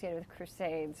associated with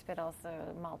Crusades, but also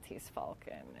Maltese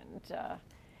Falcon. And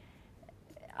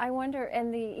I wonder,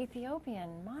 and the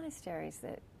Ethiopian monasteries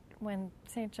that when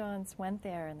St. John's went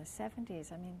there in the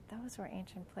 70s, I mean, those were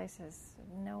ancient places.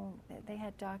 No, they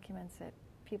had documents that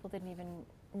people didn't even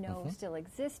know still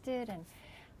existed. And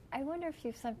I wonder if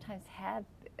you've sometimes had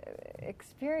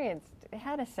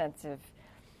had a sense of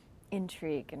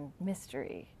intrigue and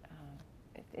mystery.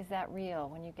 Is that real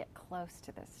when you get close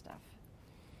to this stuff?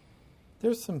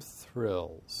 There's some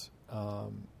thrills.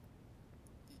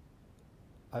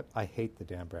 I hate the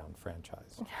Dan Brown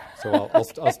franchise, so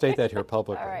I'll state that here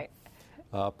publicly. All right.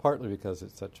 Partly because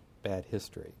it's such bad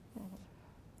history,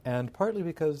 and partly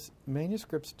because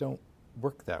manuscripts don't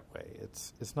work that way.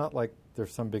 It's not like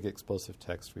there's some big explosive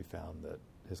text we found that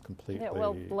is completely... It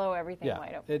will blow everything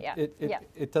wide open.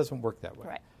 It doesn't work that way.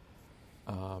 Right.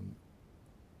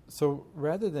 So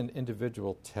rather than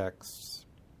individual texts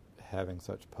having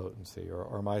such potency,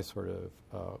 or my sort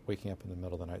of waking up in the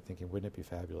middle of the night thinking, wouldn't it be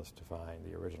fabulous to find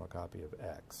the original copy of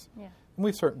X? Yeah. And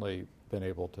we've certainly been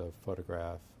able to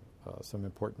photograph some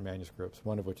important manuscripts,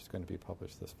 one of which is going to be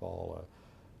published this fall,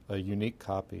 a unique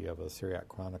copy of a Syriac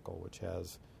chronicle which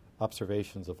has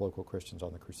observations of local Christians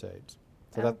on the Crusades.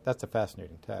 So that's a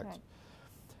fascinating text. Right.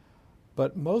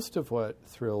 But most of what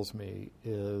thrills me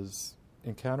is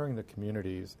encountering the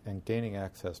communities and gaining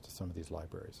access to some of these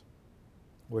libraries,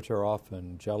 which are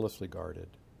often jealously guarded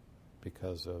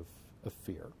because of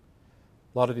fear.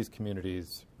 A lot of these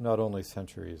communities, not only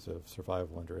centuries of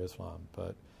survival under Islam,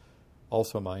 but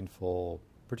also mindful,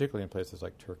 particularly in places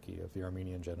like Turkey, of the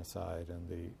Armenian genocide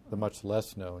and the much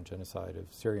less known genocide of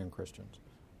Syrian Christians,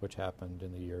 which happened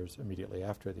in the years immediately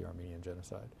after the Armenian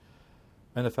genocide.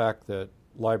 And the fact that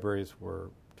libraries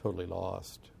were totally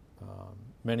lost.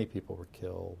 Many people were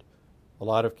killed. A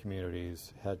lot of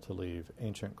communities had to leave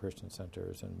ancient Christian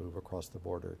centers and move across the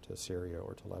border to Syria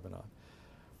or to Lebanon.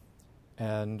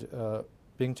 And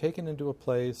being taken into a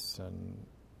place and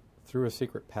through a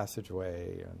secret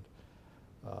passageway and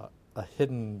a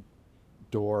hidden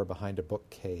door behind a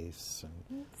bookcase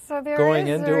and so there going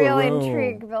is into a real room.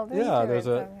 intrigue built into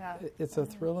it. It's a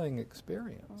thrilling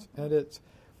experience, and it's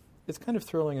kind of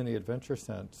thrilling in the adventure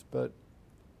sense, but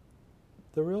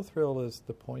the real thrill is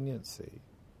the poignancy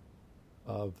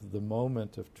of the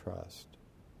moment of trust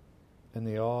and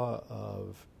the awe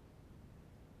of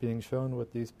being shown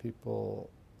what these people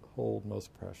hold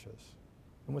most precious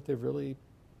and what they've really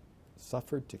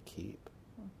suffered to keep.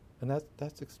 And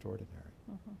that's extraordinary.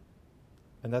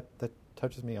 And that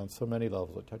touches me on so many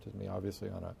levels. It touches me obviously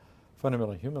on a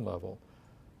fundamental human level,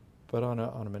 but on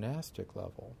a monastic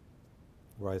level,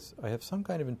 where I have some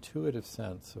kind of intuitive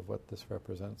sense of what this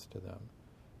represents to them.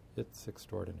 It's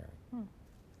extraordinary.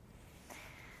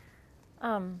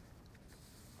 That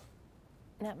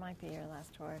might be your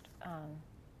last word.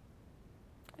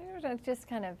 Just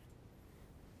kind of,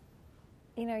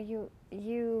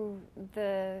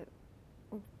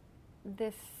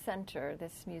 this center,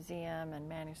 this museum and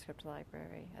manuscript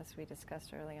library, as we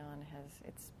discussed early on, has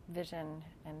its vision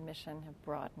and mission have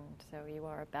broadened. So you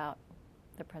are about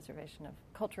the preservation of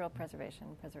cultural preservation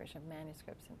of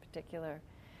manuscripts in particular.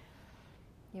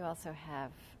 You also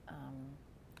have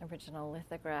original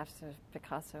lithographs of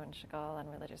Picasso and Chagall on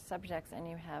religious subjects, and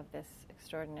you have this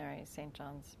extraordinary St.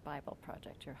 John's Bible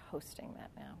project. You're hosting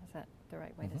that now. Is that the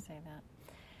right way to say that?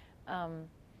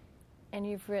 And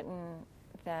you've written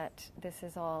that this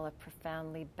is all a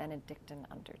profoundly Benedictine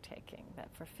undertaking, that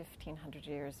for 1,500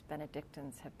 years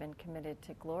Benedictines have been committed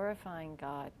to glorifying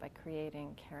God by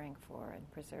creating, caring for,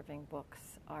 and preserving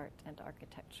books, art, and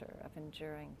architecture of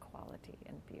enduring quality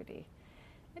and beauty.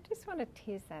 I just want to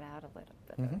tease that out a little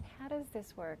bit. How does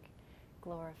this work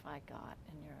glorify God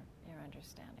in your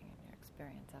understanding and your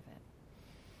experience of it?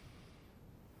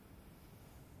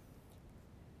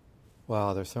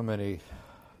 Wow, there's so many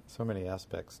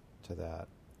aspects to that.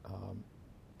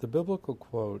 The biblical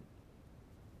quote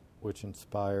which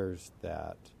inspires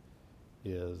that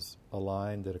is a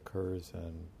line that occurs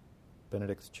in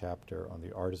Benedict's chapter on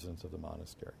the artisans of the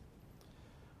monastery,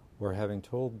 where having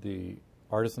told the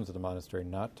artisans of the monastery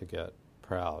not to get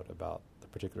proud about the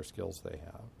particular skills they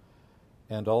have,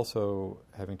 and also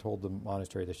having told the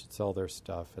monastery they should sell their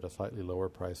stuff at a slightly lower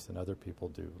price than other people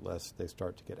do, lest they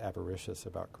start to get avaricious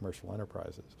about commercial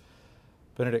enterprises.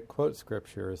 Benedict quotes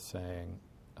Scripture as saying,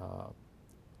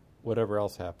 whatever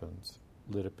else happens,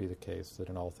 let it be the case that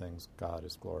in all things God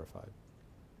is glorified.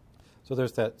 So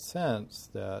there's that sense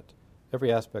that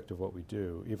every aspect of what we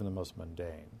do, even the most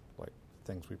mundane, like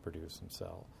things we produce and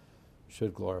sell,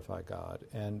 should glorify God.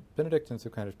 And Benedictines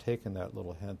have kind of taken that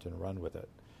little hint and run with it.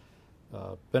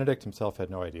 Benedict himself had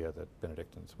no idea that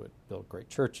Benedictines would build great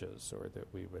churches, or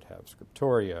that we would have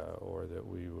scriptoria, or that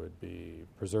we would be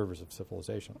preservers of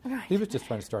civilization. Right. He was just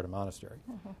trying to start a monastery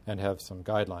and have some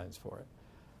guidelines for it.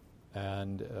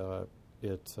 And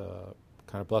it's a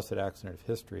kind of blessed accident of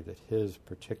history that his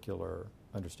particular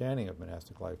understanding of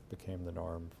monastic life became the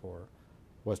norm for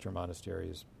Western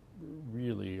monasteries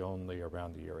really only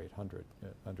around the year 800,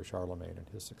 under Charlemagne and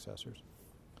his successors.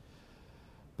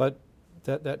 But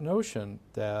that notion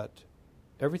that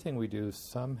everything we do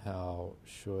somehow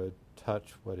should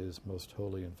touch what is most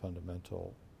holy and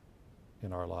fundamental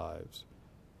in our lives,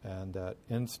 and that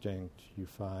instinct you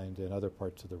find in other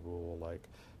parts of the rule, like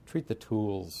treat the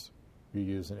tools you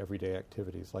use in everyday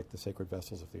activities like the sacred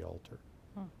vessels of the altar,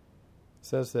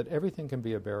 says that everything can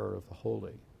be a bearer of the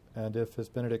holy. And if, as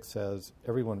Benedict says,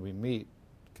 everyone we meet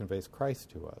conveys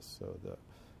Christ to us, so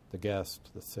the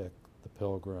guest, the sick, the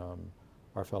pilgrim,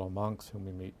 our fellow monks whom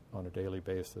we meet on a daily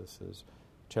basis, as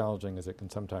challenging as it can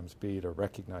sometimes be to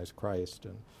recognize Christ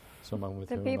in someone with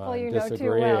whom I'm disagreeing. Know too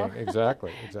well.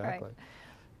 Exactly. Right.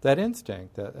 That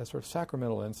instinct, that sort of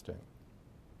sacramental instinct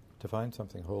to find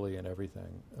something holy in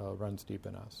everything runs deep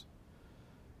in us.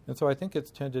 And so I think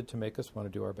it's tended to make us want to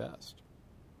do our best,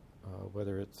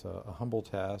 whether it's a humble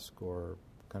task or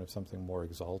kind of something more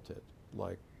exalted,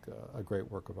 like a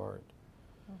great work of art.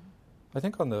 I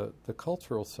think on the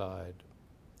cultural side,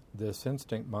 this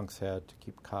instinct monks had to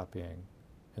keep copying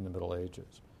in the Middle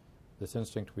Ages, this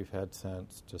instinct we've had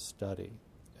since to study.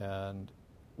 And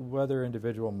whether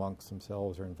individual monks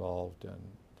themselves are involved in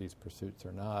these pursuits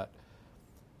or not,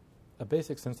 a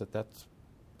basic sense that that's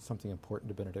something important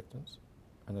to Benedictines,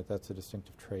 and that that's a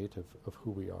distinctive trait of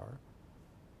who we are.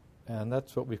 And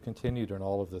that's what we've continued in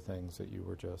all of the things that you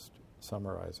were just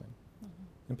summarizing. Mm-hmm.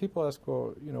 And people ask,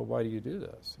 well, why do you do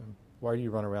this? And why do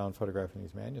you run around photographing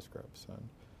these manuscripts? And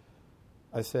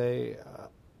I say,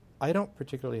 I don't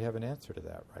particularly have an answer to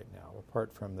that right now,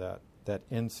 apart from that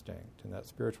instinct and that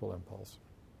spiritual impulse.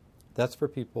 That's for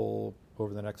people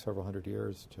over the next several hundred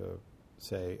years to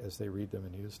say as they read them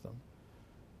and use them.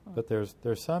 Mm. But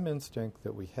there's some instinct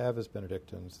that we have as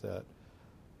Benedictines that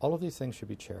all of these things should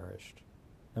be cherished,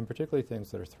 and particularly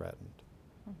things that are threatened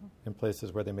in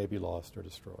places where they may be lost or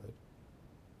destroyed.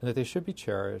 And that they should be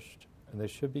cherished, and they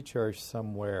should be cherished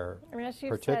somewhere as you've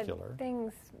particular. Said,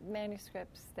 things,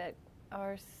 manuscripts that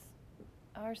are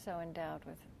so endowed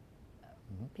with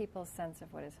people's sense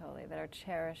of what is holy, that are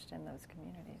cherished in those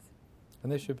communities.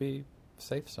 And they should be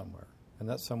safe somewhere. And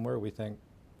that somewhere we think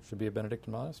should be a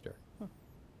Benedictine monastery.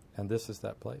 And this is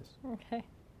that place. Okay.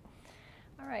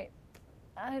 All right.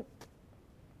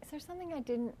 Is there something I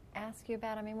didn't ask you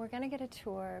about? I mean, we're going to get a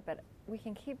tour, but we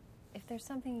can keep, if there's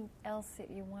something else that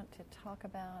you want to talk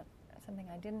about, something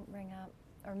I didn't bring up.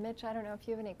 Or Mitch, I don't know if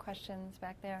you have any questions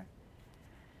back there.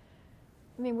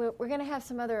 I mean, we're going to have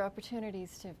some other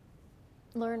opportunities to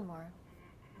learn more.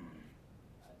 You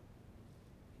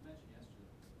mentioned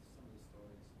yesterday some of the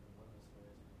stories, one of the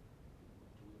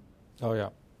stories of Oh, yeah.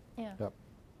 Yeah. Yep.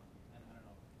 And I don't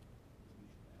know if we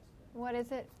should ask that. What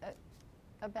is it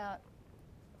about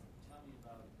Tell me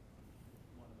about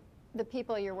one of the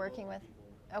people you're working with?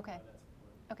 people, Okay. That's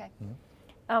important. Okay.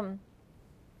 Mm-hmm.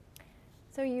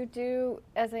 So you do,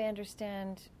 as I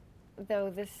understand, though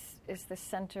this is the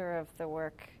center of the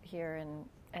work here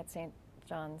at St.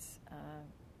 John's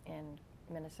in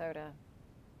Minnesota,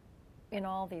 in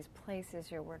all these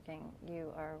places you're working,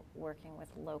 you are working with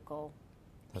local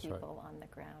That's people right. on the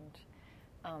ground.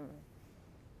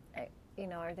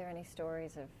 Are there any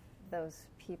stories of those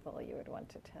people you would want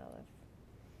to tell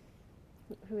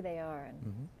of who they are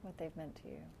and what they've meant to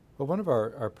you? Well, one of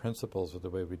our principles of the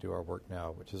way we do our work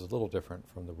now, which is a little different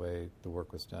from the way the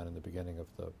work was done in the beginning of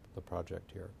the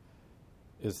project here,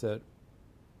 is that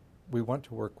we want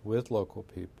to work with local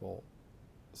people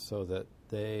so that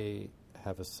they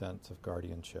have a sense of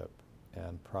guardianship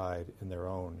and pride in their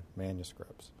own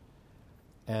manuscripts.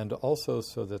 And also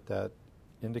so that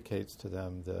indicates to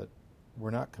them that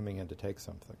we're not coming in to take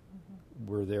something.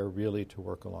 We're there really to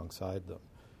work alongside them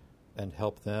and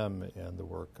help them in the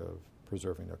work of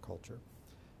preserving their culture.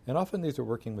 And often these are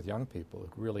working with young people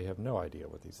who really have no idea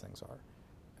what these things are.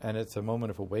 And it's a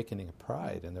moment of awakening of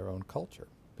pride in their own culture,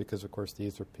 because, of course,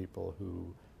 these are people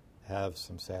who have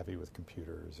some savvy with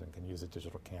computers and can use a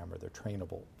digital camera. They're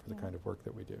trainable for the kind of work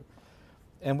that we do.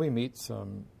 And we meet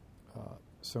some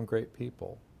great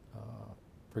people.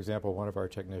 For example, one of our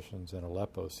technicians in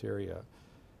Aleppo, Syria,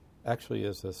 actually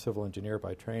is a civil engineer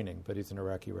by training, but he's an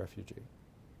Iraqi refugee.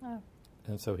 Oh.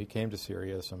 And so he came to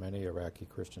Syria, so many Iraqi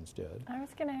Christians did, I was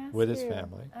going to ask with you, his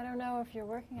family. I don't know if you're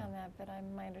working on that, but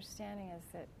my understanding is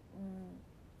that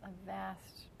a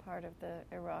vast part of the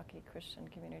Iraqi Christian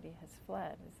community has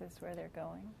fled. Is this where they're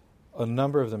going? A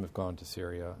number of them have gone to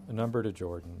Syria, a number to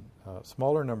Jordan, a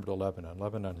smaller number to Lebanon.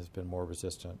 Lebanon has been more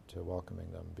resistant to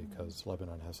welcoming them because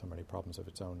Lebanon has so many problems of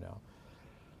its own now.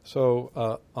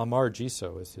 So Amar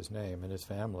Jiso is his name, and his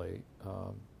family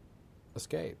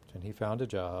escaped, and he found a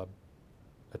job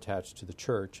attached to the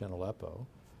church in Aleppo,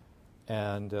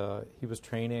 and he was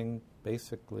training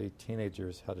basically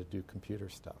teenagers how to do computer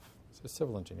stuff. He's a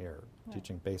civil engineer,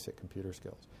 teaching basic computer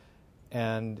skills.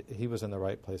 And he was in the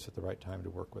right place at the right time to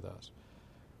work with us.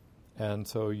 And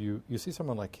so you see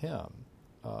someone like him,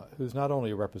 who's not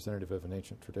only a representative of an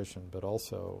ancient tradition, but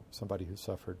also somebody who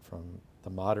suffered from the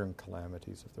modern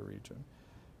calamities of the region.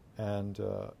 And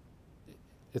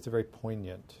it's a very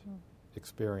poignant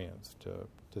experience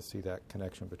to see that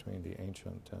connection between the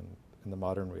ancient and the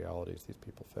modern realities these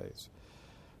people face.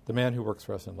 The man who works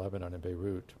for us in Lebanon, in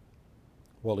Beirut,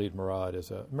 Walid Murad,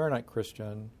 is a Maronite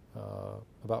Christian,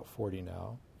 about 40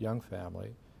 now, young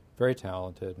family, very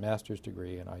talented, master's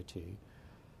degree in IT,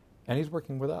 and he's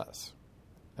working with us.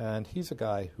 And he's a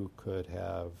guy who could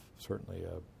have certainly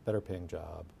a better paying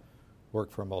job,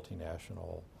 work for a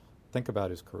multinational, think about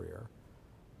his career.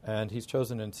 And he's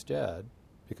chosen instead,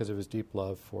 because of his deep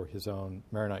love for his own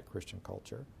Maronite Christian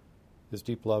culture, his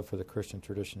deep love for the Christian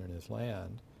tradition in his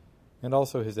land, and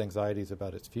also his anxieties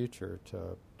about its future,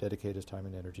 to dedicate his time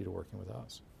and energy to working with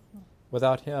us.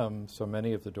 Without him, so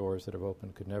many of the doors that have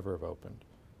opened could never have opened,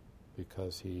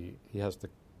 because he has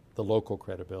the local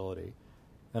credibility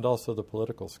and also the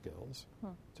political skills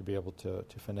to be able to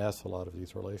finesse a lot of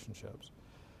these relationships.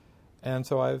 And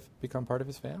so I've become part of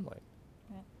his family.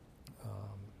 Right.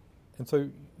 And so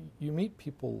you meet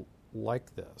people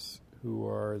like this, who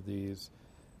are these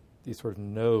sort of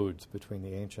nodes between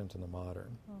the ancient and the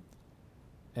modern.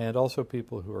 And also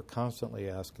people who are constantly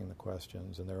asking the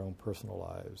questions in their own personal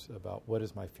lives about, what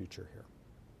is my future here?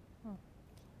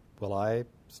 Will I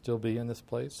still be in this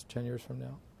place 10 years from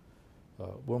now?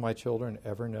 Will my children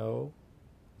ever know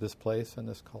this place and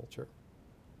this culture?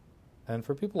 And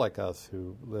for people like us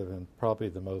who live in probably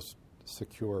the most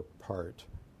secure part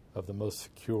of the most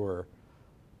secure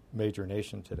major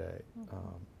nation today,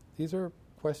 these are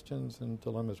questions and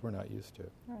dilemmas we're not used to.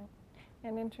 Right.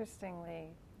 And interestingly,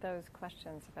 those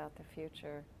questions about the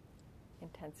future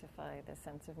intensify the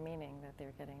sense of meaning that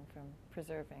they're getting from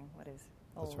preserving what is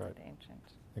old That's right. and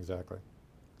ancient. Exactly.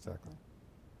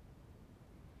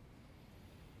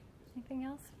 Anything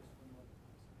else?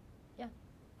 Yeah.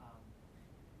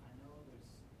 I know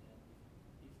there's, if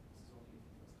this is only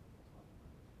if it's talk about,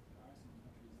 there are some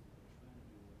countries that are trying to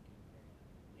do what can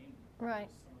very name Right.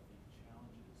 some of the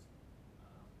challenges in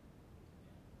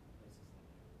places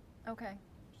like that. Okay.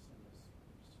 Just some of those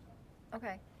just to talk about.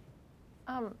 Okay.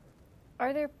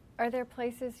 Are there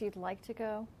places you'd like to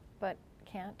go but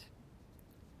can't?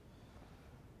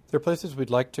 There are places we'd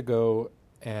like to go,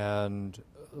 and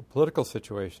the political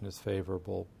situation is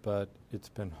favorable, but it's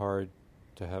been hard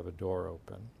to have a door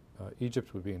open.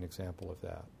 Egypt would be an example of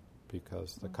that,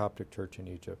 because the Coptic Church in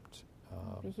Egypt,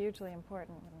 It'd be hugely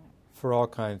important, wouldn't it? for all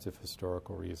kinds of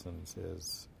historical reasons,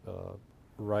 is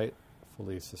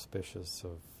rightfully suspicious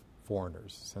of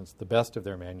foreigners, since the best of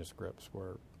their manuscripts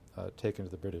were taken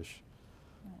to the British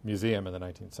Museum in the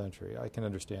 19th century. I can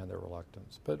understand their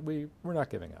reluctance, but we're not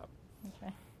giving up.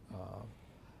 Okay.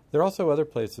 There are also other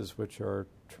places which are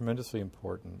tremendously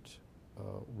important,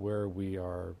 where we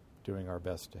are doing our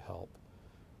best to help.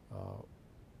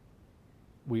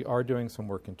 We are doing some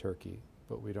work in Turkey,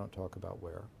 but we don't talk about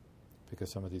where,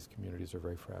 because some of these communities are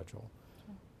very fragile.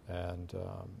 And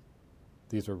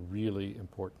these are really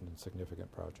important and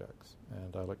significant projects.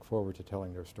 And I look forward to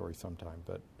telling their story sometime,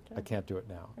 but I can't do it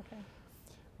now. Okay.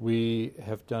 We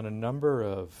have done a number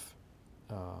of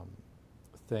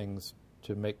things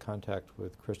to make contact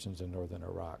with Christians in northern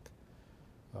Iraq.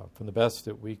 From the best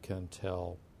that we can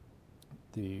tell,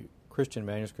 the Christian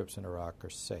manuscripts in Iraq are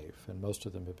safe, and most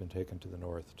of them have been taken to the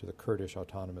north, to the Kurdish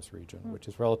Autonomous Region, which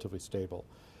is relatively stable.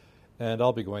 And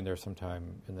I'll be going there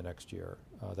sometime in the next year.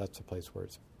 That's a place where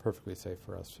it's perfectly safe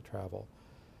for us to travel.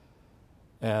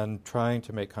 And trying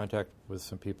to make contact with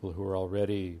some people who are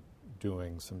already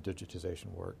doing some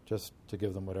digitization work, just to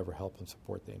give them whatever help and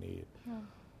support they need.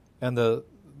 And the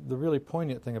really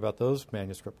poignant thing about those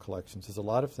manuscript collections is a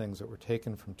lot of things that were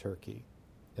taken from Turkey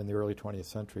in the early 20th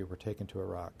century were taken to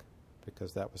Iraq,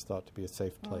 because that was thought to be a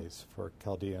safe place for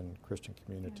Chaldean Christian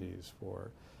communities, for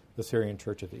the Syrian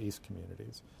Church of the East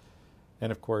communities.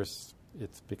 And of course,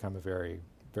 it's become a very,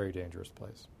 very dangerous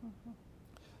place.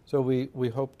 So we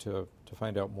hope to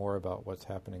find out more about what's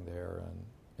happening there,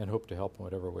 and hope to help in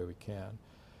whatever way we can.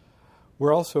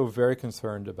 We're also very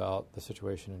concerned about the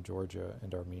situation in Georgia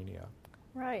and Armenia.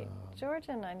 Right.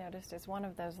 Georgian, I noticed, is one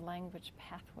of those language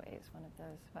pathways, one of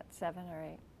those, 7 or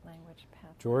 8 language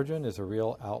pathways. Georgian is a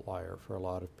real outlier for a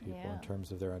lot of people in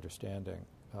terms of their understanding.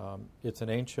 It's an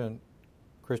ancient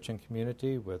Christian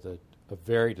community with a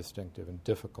very distinctive and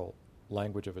difficult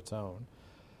language of its own.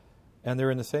 And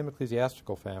they're in the same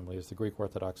ecclesiastical family as the Greek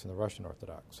Orthodox and the Russian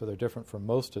Orthodox. So they're different from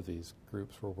most of these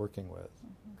groups we're working with,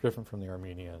 different from the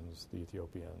Armenians, the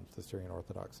Ethiopians, the Syrian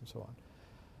Orthodox, and so on.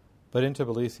 But in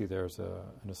Tbilisi, there's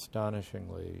an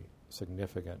astonishingly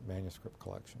significant manuscript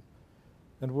collection.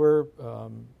 And we're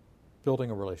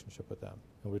building a relationship with them,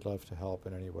 and we'd love to help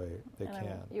in any way they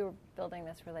can. You were building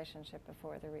this relationship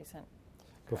before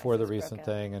the recent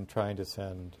thing, and trying to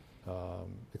send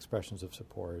expressions of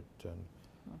support and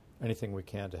anything we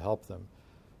can to help them.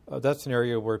 That's an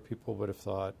area where people would have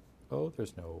thought,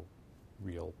 there's no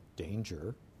real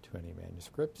danger to any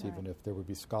manuscripts, even if there would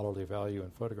be scholarly value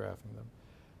in photographing them.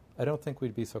 I don't think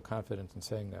we'd be so confident in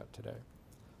saying that today.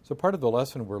 So part of the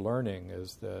lesson we're learning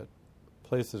is that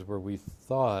places where we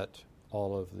thought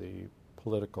all of the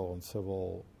political and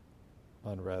civil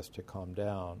unrest had calmed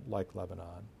down, like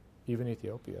Lebanon, even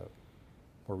Ethiopia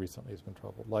more recently has been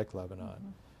troubled, like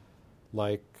Lebanon,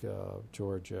 like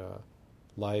Georgia,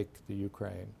 like the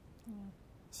Ukraine.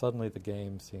 suddenly the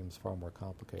game seems far more It's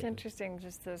complicated. interesting,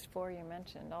 just those four you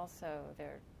mentioned. Also,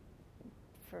 they're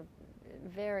for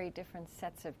very different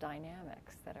sets of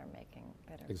dynamics that are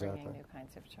Exactly. bringing new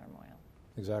kinds of turmoil.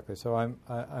 Exactly. So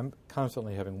I'm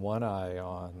constantly having one eye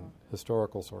on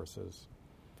historical sources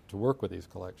to work with these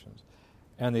collections,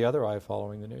 and the other eye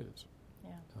following the news.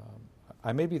 Yeah.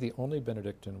 I may be the only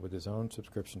Benedictine with his own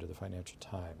subscription to the Financial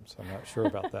Times. I'm not sure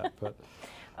about that, but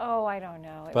Oh, I don't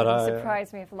know. It But would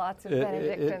surprise me if lots of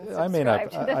Benedictines I may not.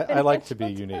 subscribe to the I like to be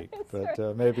Financial unique, Times, but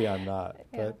right. maybe I'm not.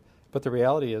 Yeah. But the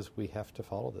reality is we have to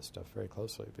follow this stuff very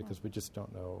closely because we just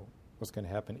don't know what's going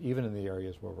to happen, even in the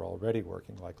areas where we're already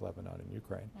working, like Lebanon and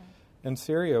Ukraine. And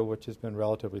Syria, which has been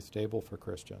relatively stable for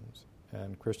Christians,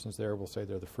 and Christians there will say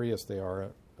they're the freest they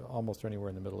are almost anywhere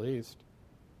in the Middle East.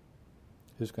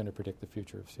 Who's going to predict the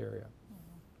future of Syria?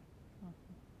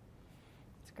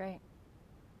 It's great.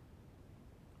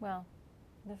 Well,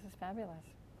 this is fabulous.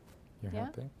 You're Yeah?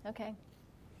 happy? Okay.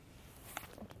 I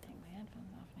can take my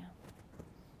headphones off now.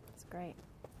 It's great.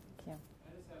 Thank you.